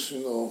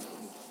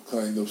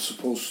 kind of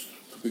supposed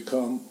to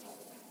become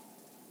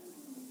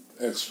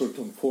expert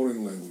on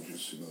foreign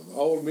languages,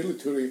 our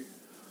military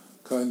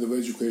kind of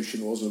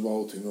education was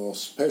about,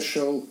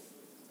 special,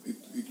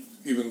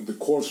 even the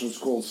course was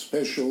called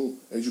special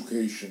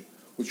education,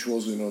 which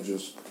was,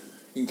 just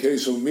in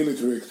case of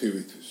military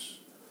activities.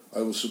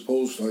 I was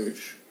supposed I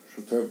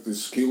should have the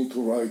skill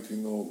to write,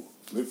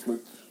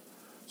 leaflet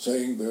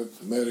saying that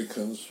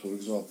Americans, for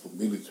example,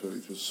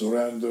 military, just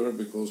surrender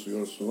because we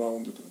are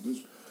surrounded and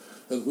this.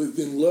 And we've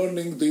been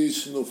learning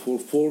this, for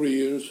 4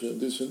 years and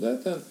this and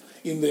that. And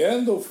in the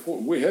end of,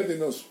 we had,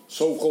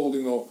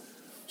 so-called,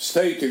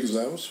 state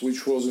exams,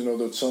 which was,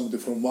 that somebody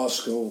from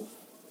Moscow,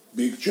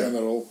 big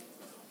general,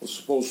 was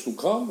supposed to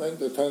come and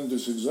attend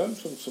these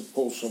exams and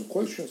pose some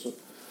questions.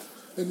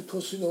 And it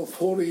was,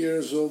 4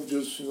 years of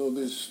just,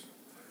 this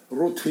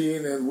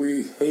routine, and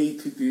we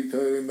hated it,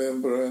 I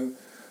remember. And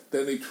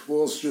then it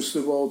was just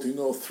about,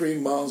 3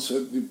 months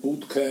at the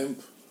boot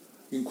camp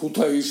in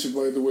Kutaisi,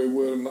 by the way,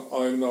 where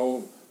I'm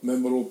now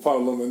member of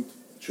parliament,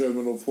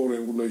 chairman of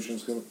foreign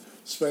relations.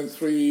 Spent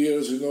 3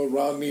 years,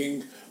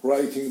 running,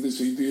 writing these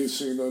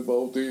ideas,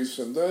 about this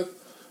and that.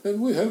 And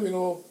we have,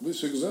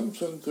 these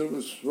exams, and there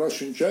was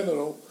Russian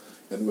general,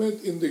 and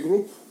went in the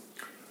group.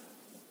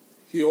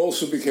 He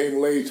also became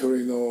later,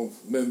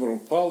 member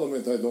of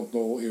parliament. I don't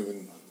know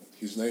even,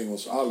 his name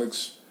was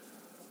Alex,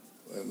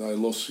 and I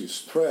lost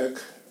his track.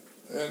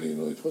 And,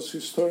 it was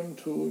his turn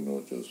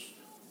to, just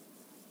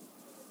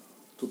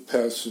to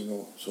pass,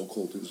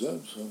 so-called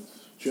exams. And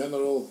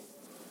general,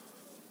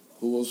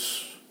 who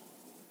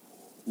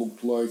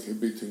looked like a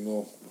bit,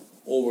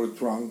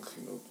 over-drunk,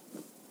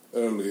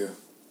 earlier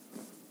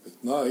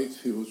at night,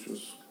 he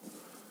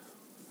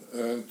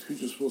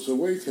just was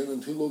awakened,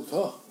 and he looked,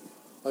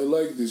 I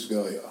like this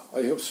guy.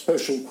 I have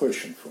special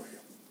question for you.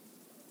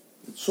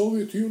 It's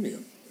Soviet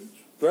Union. It's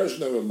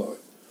Brezhnev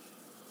life.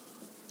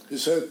 He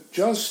said,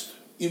 just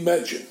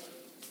imagine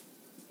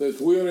that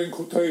we are in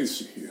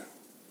Kutaisi here,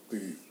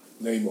 the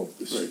name of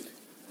the city.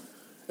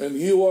 And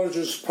you are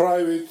just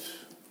private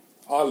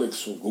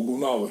Alex, or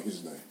Gugunava,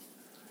 his name.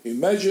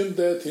 Imagine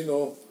that,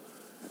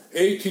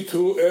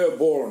 82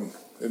 airborne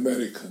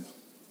American,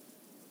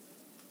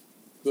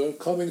 they're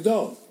coming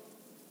down.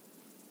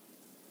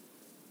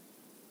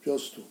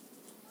 Just to,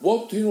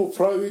 what,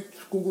 private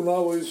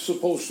Gugunava is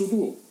supposed to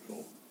do.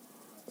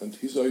 And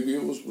his idea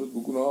was that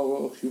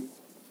Gugunava, he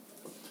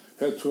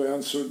had to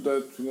answer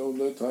that,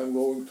 that I'm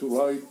going to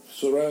write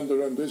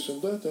surrender and this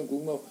and that. And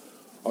Gugunava,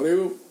 are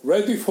you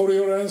ready for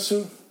your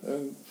answer?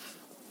 And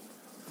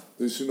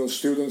this,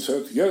 student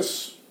said,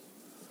 yes,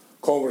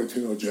 comrade,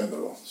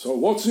 general. So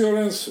what's your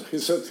answer? He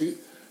said he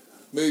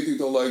made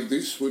it like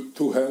this with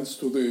 2 hands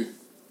to the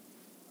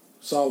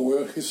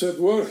somewhere. He said,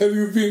 where have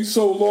you been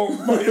so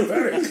long, my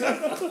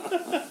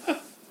America?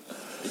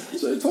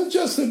 So it was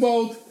just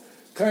about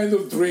kind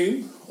of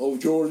dream of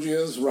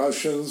Georgians,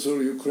 Russians,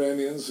 or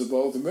Ukrainians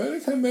about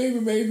America.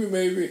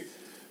 Maybe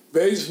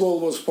baseball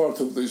was part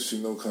of this,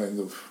 kind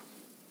of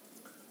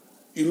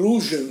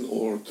illusion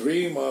or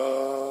dream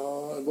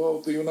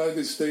about the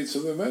United States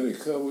of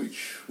America,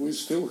 which we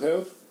still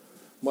have,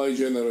 my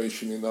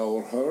generation, in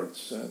our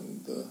hearts,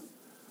 and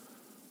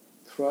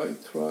try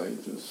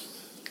just...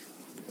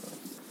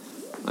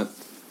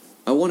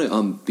 I want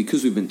to,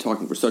 because we've been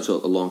talking for such a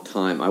long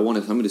time, I'm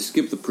going to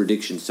skip the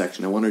prediction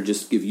section. I want to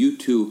just give you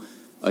two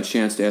a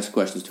chance to ask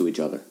questions to each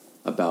other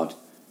about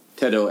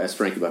Tedo asked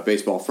Frank about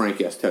baseball, Frank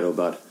asked Tedo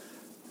about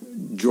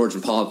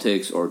Georgian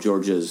politics or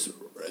Georgia's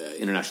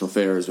international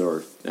affairs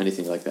or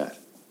anything like that.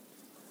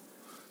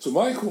 So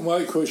my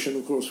question,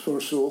 of course,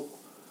 first of all,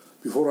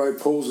 before I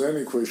pose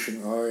any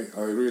question,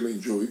 I really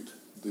enjoyed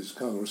this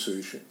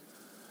conversation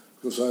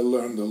because I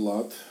learned a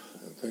lot.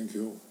 And thank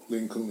you,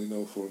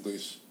 Lincoln, for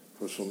this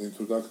personal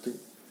introducing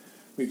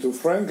me to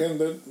Frank, and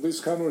this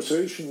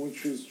conversation,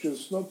 which is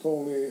just not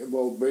only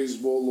about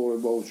baseball or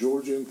about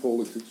Georgian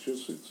politics,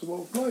 it's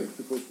about life,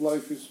 because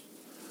life is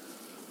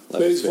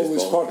baseball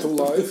is part of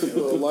life.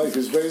 Life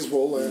is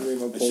baseball,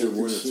 and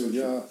politics.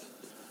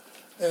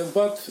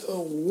 But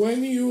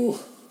when you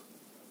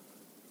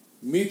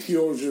meet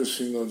your just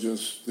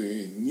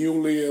the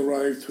newly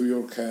arrived to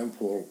your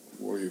camp, or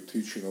where you're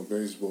teaching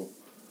baseball,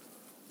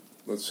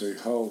 let's say,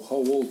 how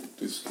old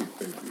this kid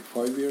may be?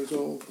 5 years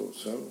old or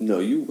 7? No,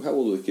 how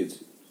old were the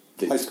kids?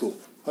 High school.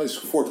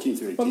 14,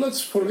 13. But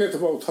let's forget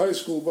about high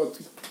school, but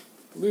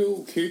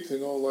little kid,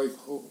 like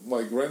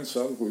my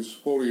grandson, who is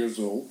 4 years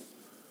old,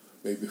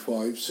 maybe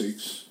 5,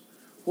 6,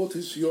 what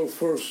is your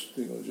first,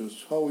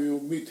 just how you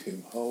meet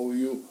him,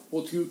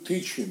 what you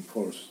teach him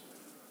first?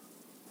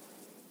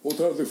 What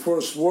are the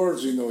first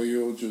words,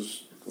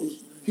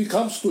 he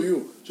comes to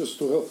you just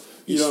to help.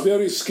 It's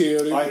very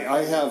scary.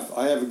 I have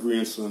a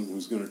grandson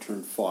who's going to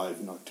turn 5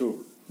 in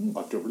October,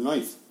 October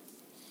 9th,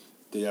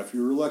 day after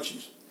your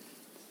elections.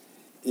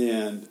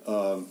 And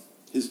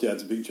his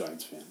dad's a big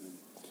Giants fan.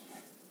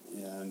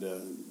 And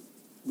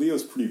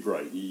Leo's pretty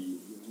bright. He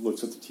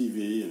looks at the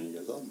TV and he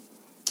goes, "Oh,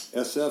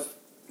 SF,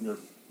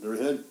 they're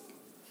ahead."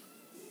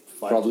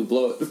 Probably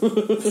blow it.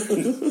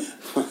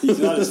 He's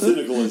not as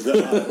cynical as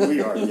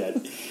we are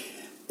yet.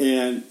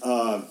 And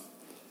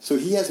so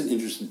he has an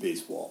interest in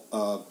baseball.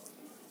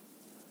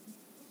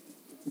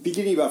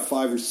 Beginning about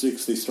 5 or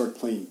 6, they start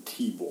playing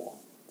T-ball,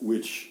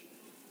 which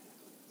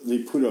they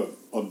put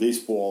a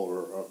baseball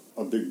or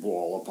a big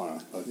ball up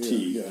on a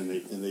tee, and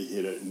they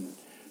hit it, and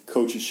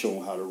coaches show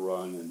them how to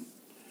run and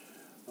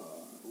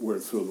where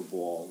to throw the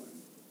ball.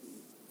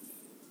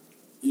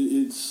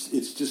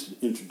 It's just an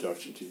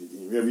introduction to the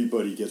game.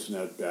 Everybody gets an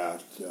at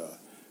bat.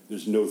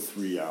 There's no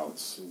 3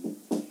 outs, and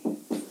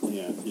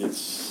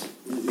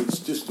it's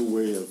just a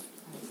way of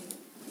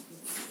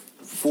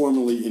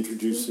formally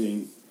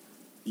introducing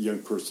a young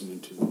person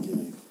into the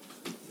game.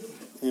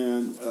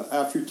 And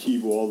after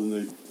T-ball, then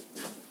they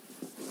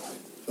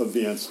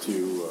advance to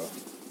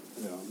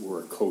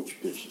where a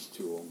coach pitches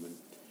to them,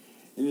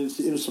 and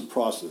it's a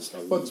process.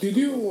 But did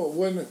you,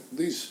 when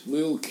this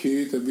little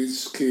kid a bit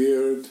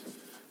scared,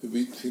 a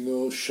bit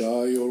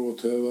shy or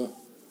whatever,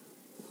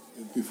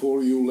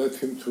 before you let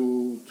him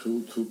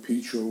to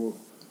pitch or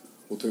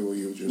whatever,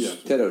 you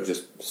just Teddo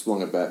just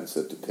swung a bat and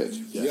said to pitch.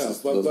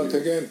 But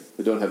again,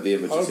 we don't have the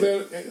images. Are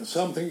there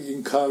something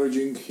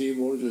encouraging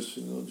him or just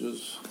you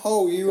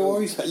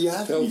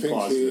have to be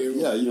positive.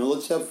 Him.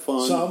 Let's have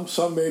fun.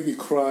 Some may be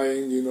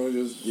crying,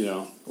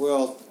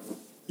 Well,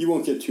 you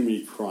won't get too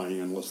many crying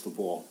unless the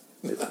ball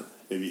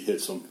maybe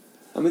hits them.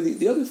 I mean,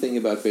 the other thing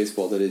about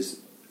baseball that is,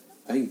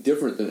 I think,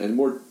 different and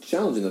more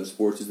challenging than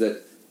sports is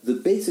that the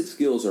basic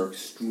skills are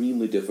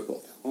extremely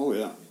difficult. Oh,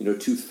 yeah.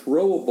 To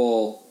throw a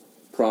ball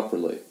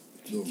properly,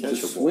 to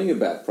swing a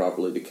bat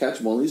properly, to catch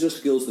a ball. And these are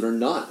skills that are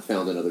not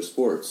found in other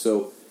sports.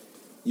 So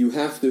you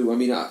have to,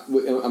 I'm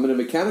in a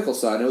mechanical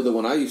side. I know that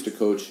when I used to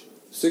coach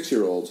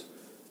 6-year-olds,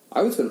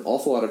 I would spend an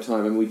awful lot of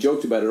time, and we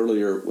joked about it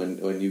earlier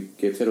when you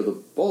gave Teddo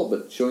the ball,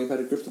 but showing him how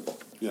to grip the ball.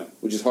 Yeah.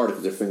 Which is hard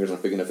because their fingers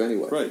aren't big enough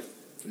anyway. Right.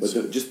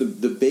 But just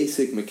the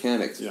basic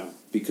mechanics. Yeah.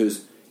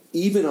 Because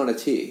even on a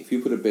tee, if you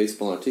put a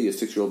baseball on a tee, a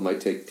 6-year-old might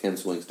take 10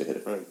 swings to hit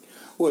it. Right.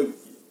 Well,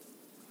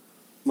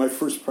 my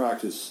first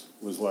practice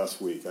was last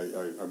week.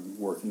 I'm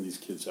working these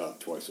kids out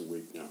twice a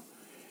week now.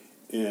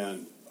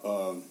 And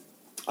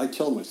I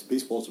tell them, I said,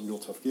 baseball's a real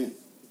tough game.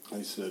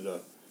 I said,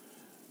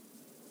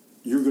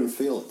 you're going to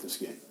fail at this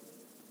game.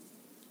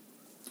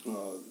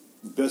 The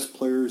best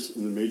players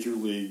in the major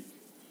league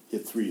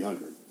hit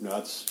 300. Now,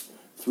 that's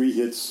 3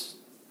 hits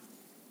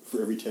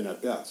for every 10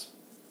 at-bats.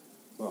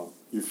 Well,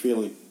 you're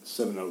failing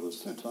 7 out of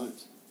those 10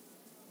 times.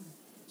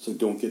 So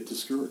don't get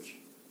discouraged.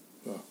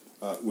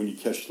 When you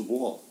catch the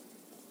ball,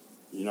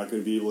 you're not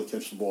going to be able to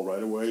catch the ball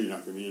right away. You're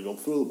not going to be able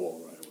to throw the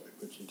ball right away.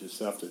 But you just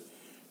have to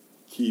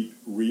keep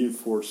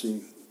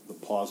reinforcing the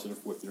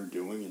positive what they're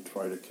doing and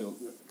try to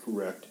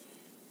correct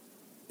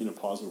in a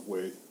positive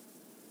way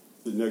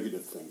the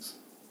negative things.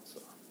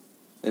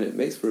 And it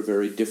makes for a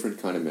very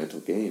different kind of mental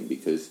game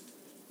because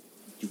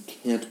you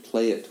can't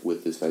play it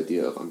with this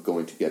idea of I'm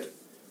going to get...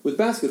 With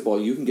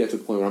basketball, you can get to a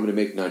point where I'm going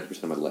to make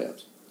 90% of my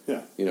layups.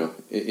 Yeah.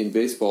 In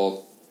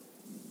baseball,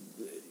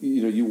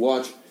 you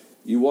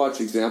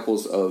watch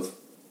examples of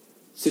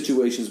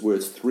situations where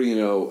it's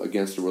 3-0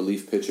 against a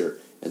relief pitcher,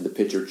 and the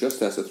pitcher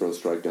just has to throw a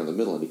strike down the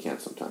middle, and he can't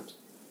sometimes.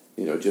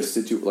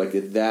 Like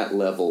at that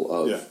level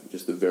of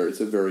it's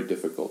a very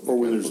difficult. Or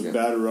when there's a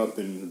batter up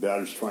and the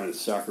batter's trying to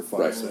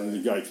sacrifice, and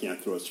the guy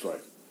can't throw a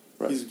strike.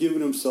 Right. He's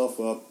giving himself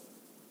up.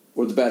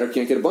 Or the batter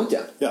can't get a bunt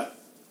down. Yeah.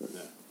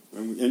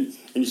 And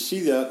you see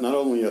that not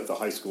only at the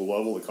high school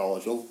level, the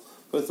college level,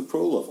 but at the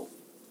pro level.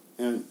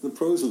 And the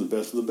pros are the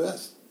best of the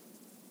best.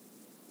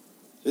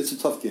 It's a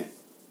tough game.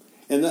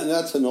 And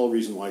that's another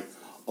reason why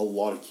a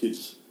lot of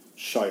kids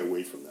shy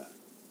away from that.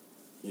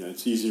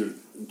 It's easier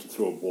to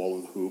throw a ball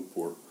in the hoop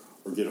or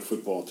get a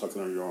football and tuck it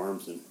under your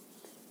arms and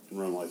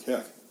run like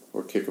heck.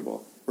 Or kick a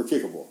ball.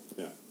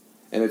 Yeah.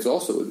 And it's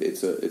also,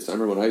 I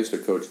remember when I used to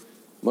coach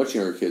much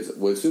younger kids,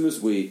 as soon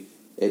as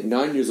at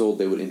 9 years old,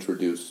 they would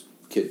introduce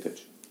kid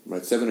pitch.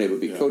 Right? 7 and 8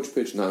 would be coach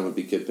pitch, 9 would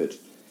be kid pitch.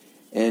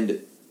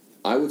 And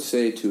I would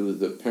say to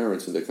the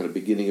parents in the kind of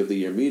beginning of the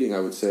year meeting,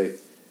 I would say,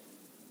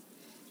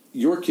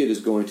 your kid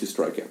is going to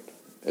strike out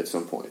at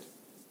some point.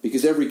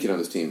 Because every kid on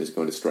this team is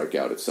going to strike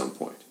out at some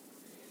point.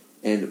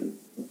 And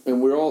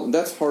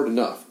that's hard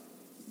enough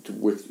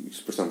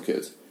for some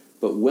kids.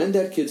 But when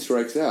that kid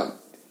strikes out,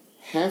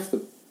 half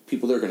the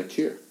people there are going to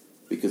cheer.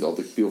 Because all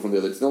the people from the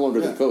other, it's no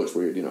longer the coach,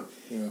 where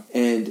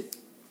and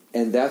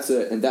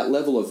that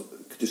level of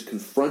just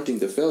confronting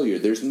the failure.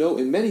 There's no,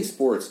 in many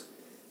sports,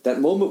 that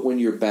moment when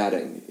you're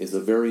batting is a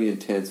very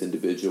intense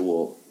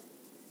individual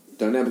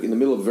dynamic in the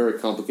middle of a very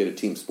complicated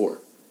team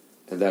sport.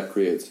 And that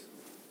creates...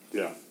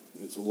 Yeah,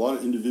 it's a lot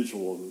of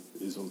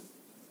individualism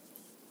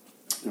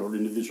or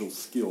individual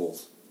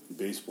skills in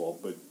baseball,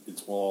 but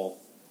it's all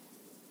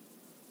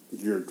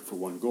geared for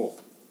one goal.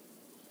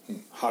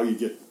 How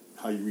you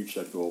reach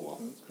that goal. Well,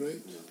 That's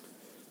great. Yeah.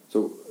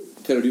 So,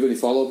 Teddo, do you have any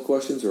follow-up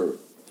questions? Or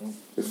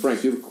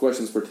Frank, do you have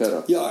questions for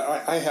Teddo?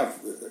 Yeah, I have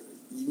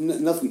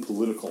nothing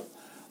political.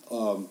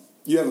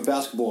 You have a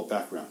basketball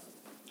background.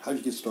 How did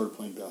you get started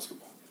playing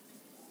basketball?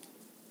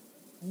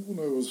 When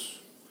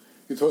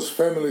it was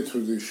family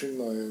tradition.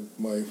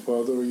 My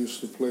father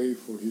used to play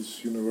for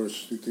his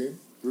university team.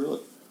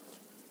 Really?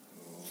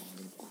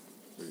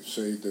 They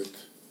say that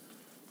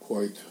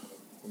quite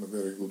on a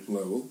very good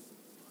level.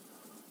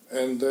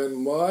 And then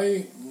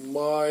my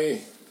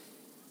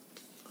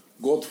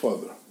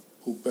godfather,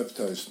 who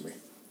baptized me,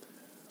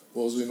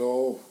 was,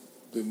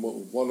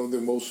 one of the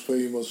most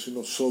famous,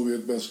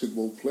 Soviet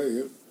basketball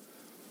player.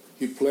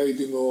 He played,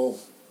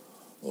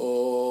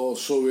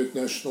 Soviet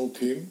national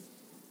team.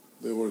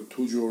 There were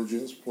two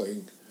Georgians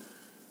playing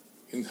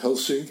in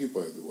Helsinki,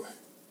 by the way.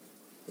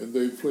 And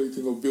they played,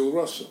 Bill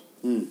Russell.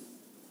 Mm.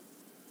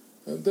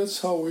 And that's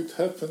how it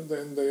happened.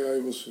 And I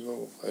was,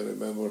 I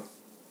remember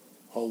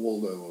how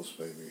old I was,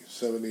 maybe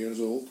 7 years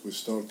old. We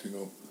start,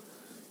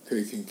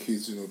 taking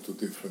kids, to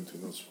different,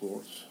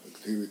 sports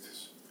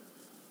activities.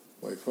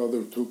 My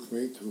father took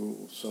me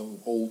to some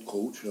old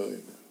coach.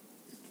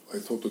 I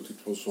thought that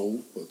it was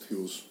old, but he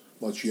was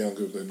much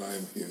younger than I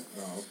am here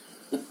now.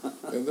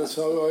 And that's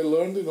how I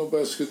learned,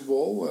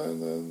 basketball,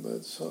 and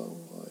that's how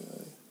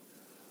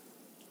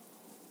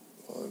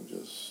I'm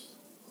just...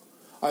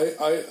 I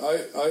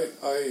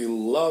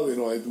love,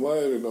 I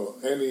admire,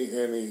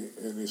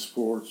 any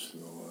sports,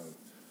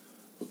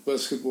 but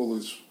basketball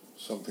is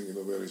something,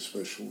 very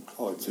special.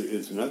 Oh, it's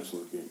an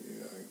excellent game.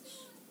 Yeah,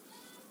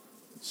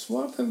 it's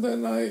smart. And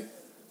then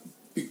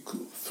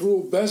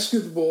through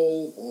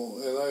basketball,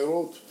 and I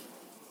wrote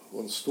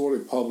one story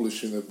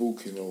published in a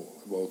book,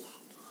 about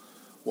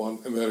one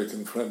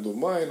American friend of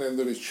mine, and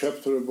there is a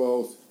chapter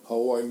about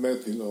how I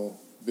met,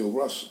 Bill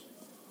Russell.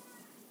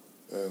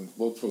 And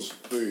what was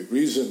the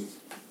reason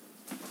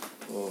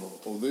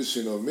of this,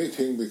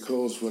 meeting,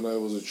 because when I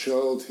was a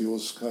child, he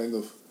was kind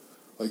of,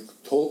 I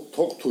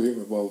talked to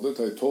him about it.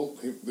 I told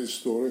him this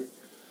story,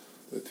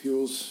 that he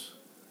was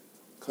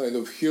kind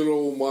of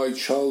hero of my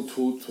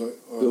childhood.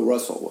 Bill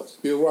Russell was.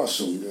 Bill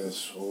Russell,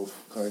 yes, of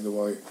kind of,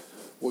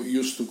 what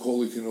used to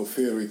call it,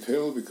 fairy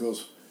tale,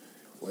 because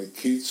like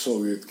kids,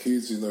 Soviet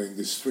kids, in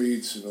the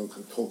streets,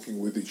 talking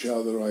with each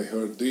other. I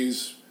heard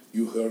this,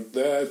 you heard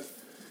that.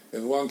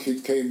 And one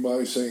kid came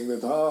by saying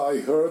that, I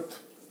heard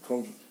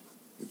from,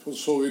 it was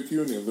Soviet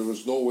Union, there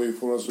was no way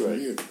for us to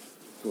hear,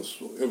 because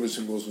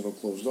everything was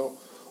closed down.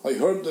 I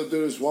heard that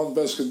there is one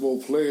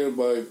basketball player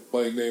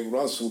by name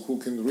Russell who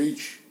can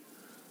reach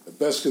a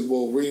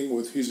basketball ring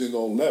with his,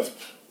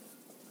 left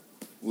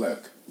leg.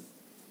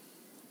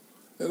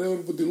 And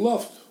everybody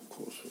laughed, of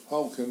course.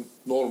 How can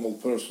normal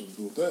person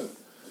do that?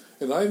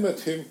 And I met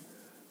him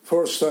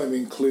first time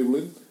in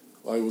Cleveland.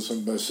 I was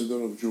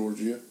ambassador of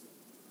Georgia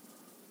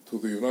to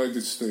the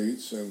United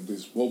States, and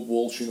this Bob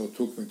Walsh,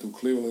 took me to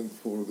Cleveland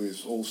for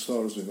this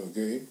All-Stars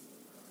game.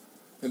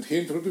 And he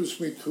introduced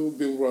me to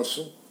Bill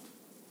Russell.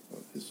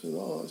 And he said,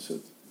 I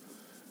said,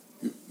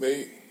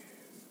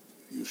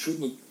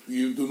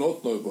 you do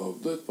not know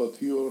about that,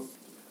 but your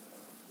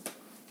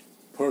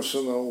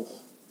personal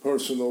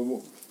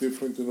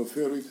different,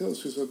 fairy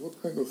tales. He said,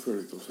 what kind of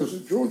fairy tales? I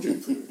said, Georgian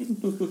fairy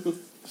tales.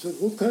 He said,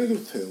 what kind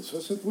of tales? I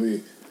said,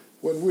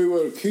 when we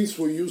were kids,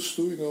 we used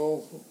to,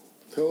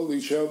 tell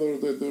each other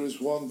that there is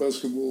one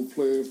basketball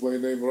player by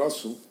name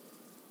Russell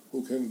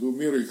who can do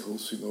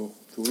miracles, to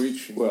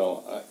reach.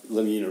 Well,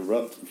 let me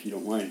interrupt, if you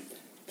don't mind.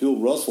 Bill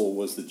Russell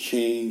was the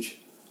change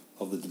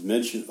of the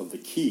dimension of the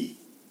key,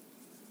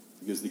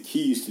 because the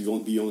key used to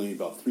be only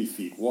about 3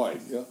 feet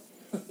wide. Yeah.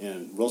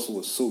 And Russell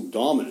was so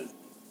dominant,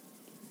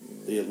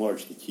 they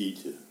enlarged the key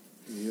to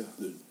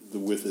the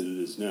width that it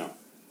is now.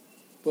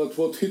 But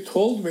what he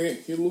told me,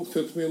 he looked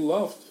at me and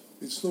laughed.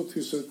 It's not,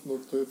 he said,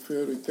 not a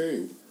fairy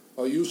tale.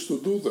 I used to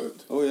do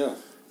that. Oh, yeah.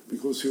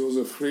 Because he was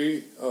a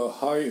free,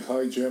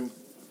 high jump.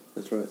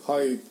 That's right.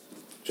 High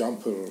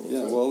jumper.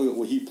 Yeah,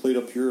 well, he played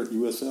up here at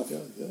USF.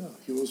 Yeah.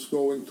 He was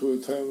going to a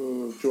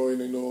time of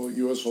joining,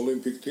 U.S.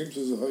 Olympic teams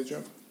as a high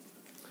jumper.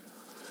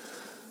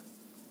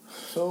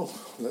 So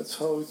that's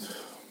how it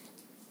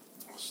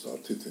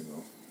started,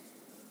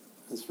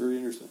 That's very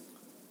interesting.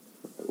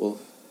 Well,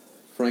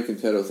 Frank and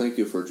Teddo, thank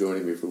you for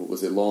joining me for what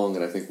was a long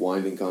and I think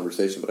winding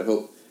conversation, but I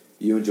hope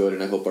you enjoyed it,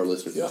 and I hope our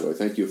listeners enjoyed.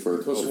 Thank you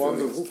for... It was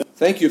wonderful.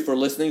 Thank you for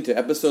listening to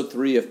Episode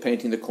 3 of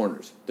Painting the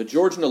Corners. The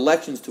Georgian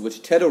elections to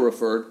which Teddo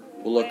referred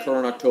will occur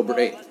on October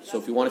 8th, so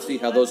if you want to see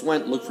how those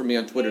went, look for me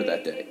on Twitter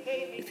that day.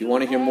 If you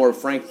want to hear more of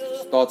Frank's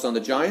thoughts on the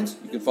Giants,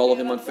 you can follow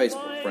him on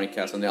Facebook, Frank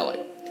Casanelli.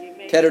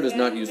 Teddo does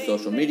not use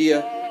social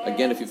media.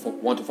 Again, if you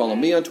want to follow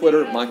me on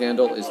Twitter, my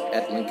handle is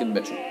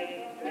 @LincolnMitchell.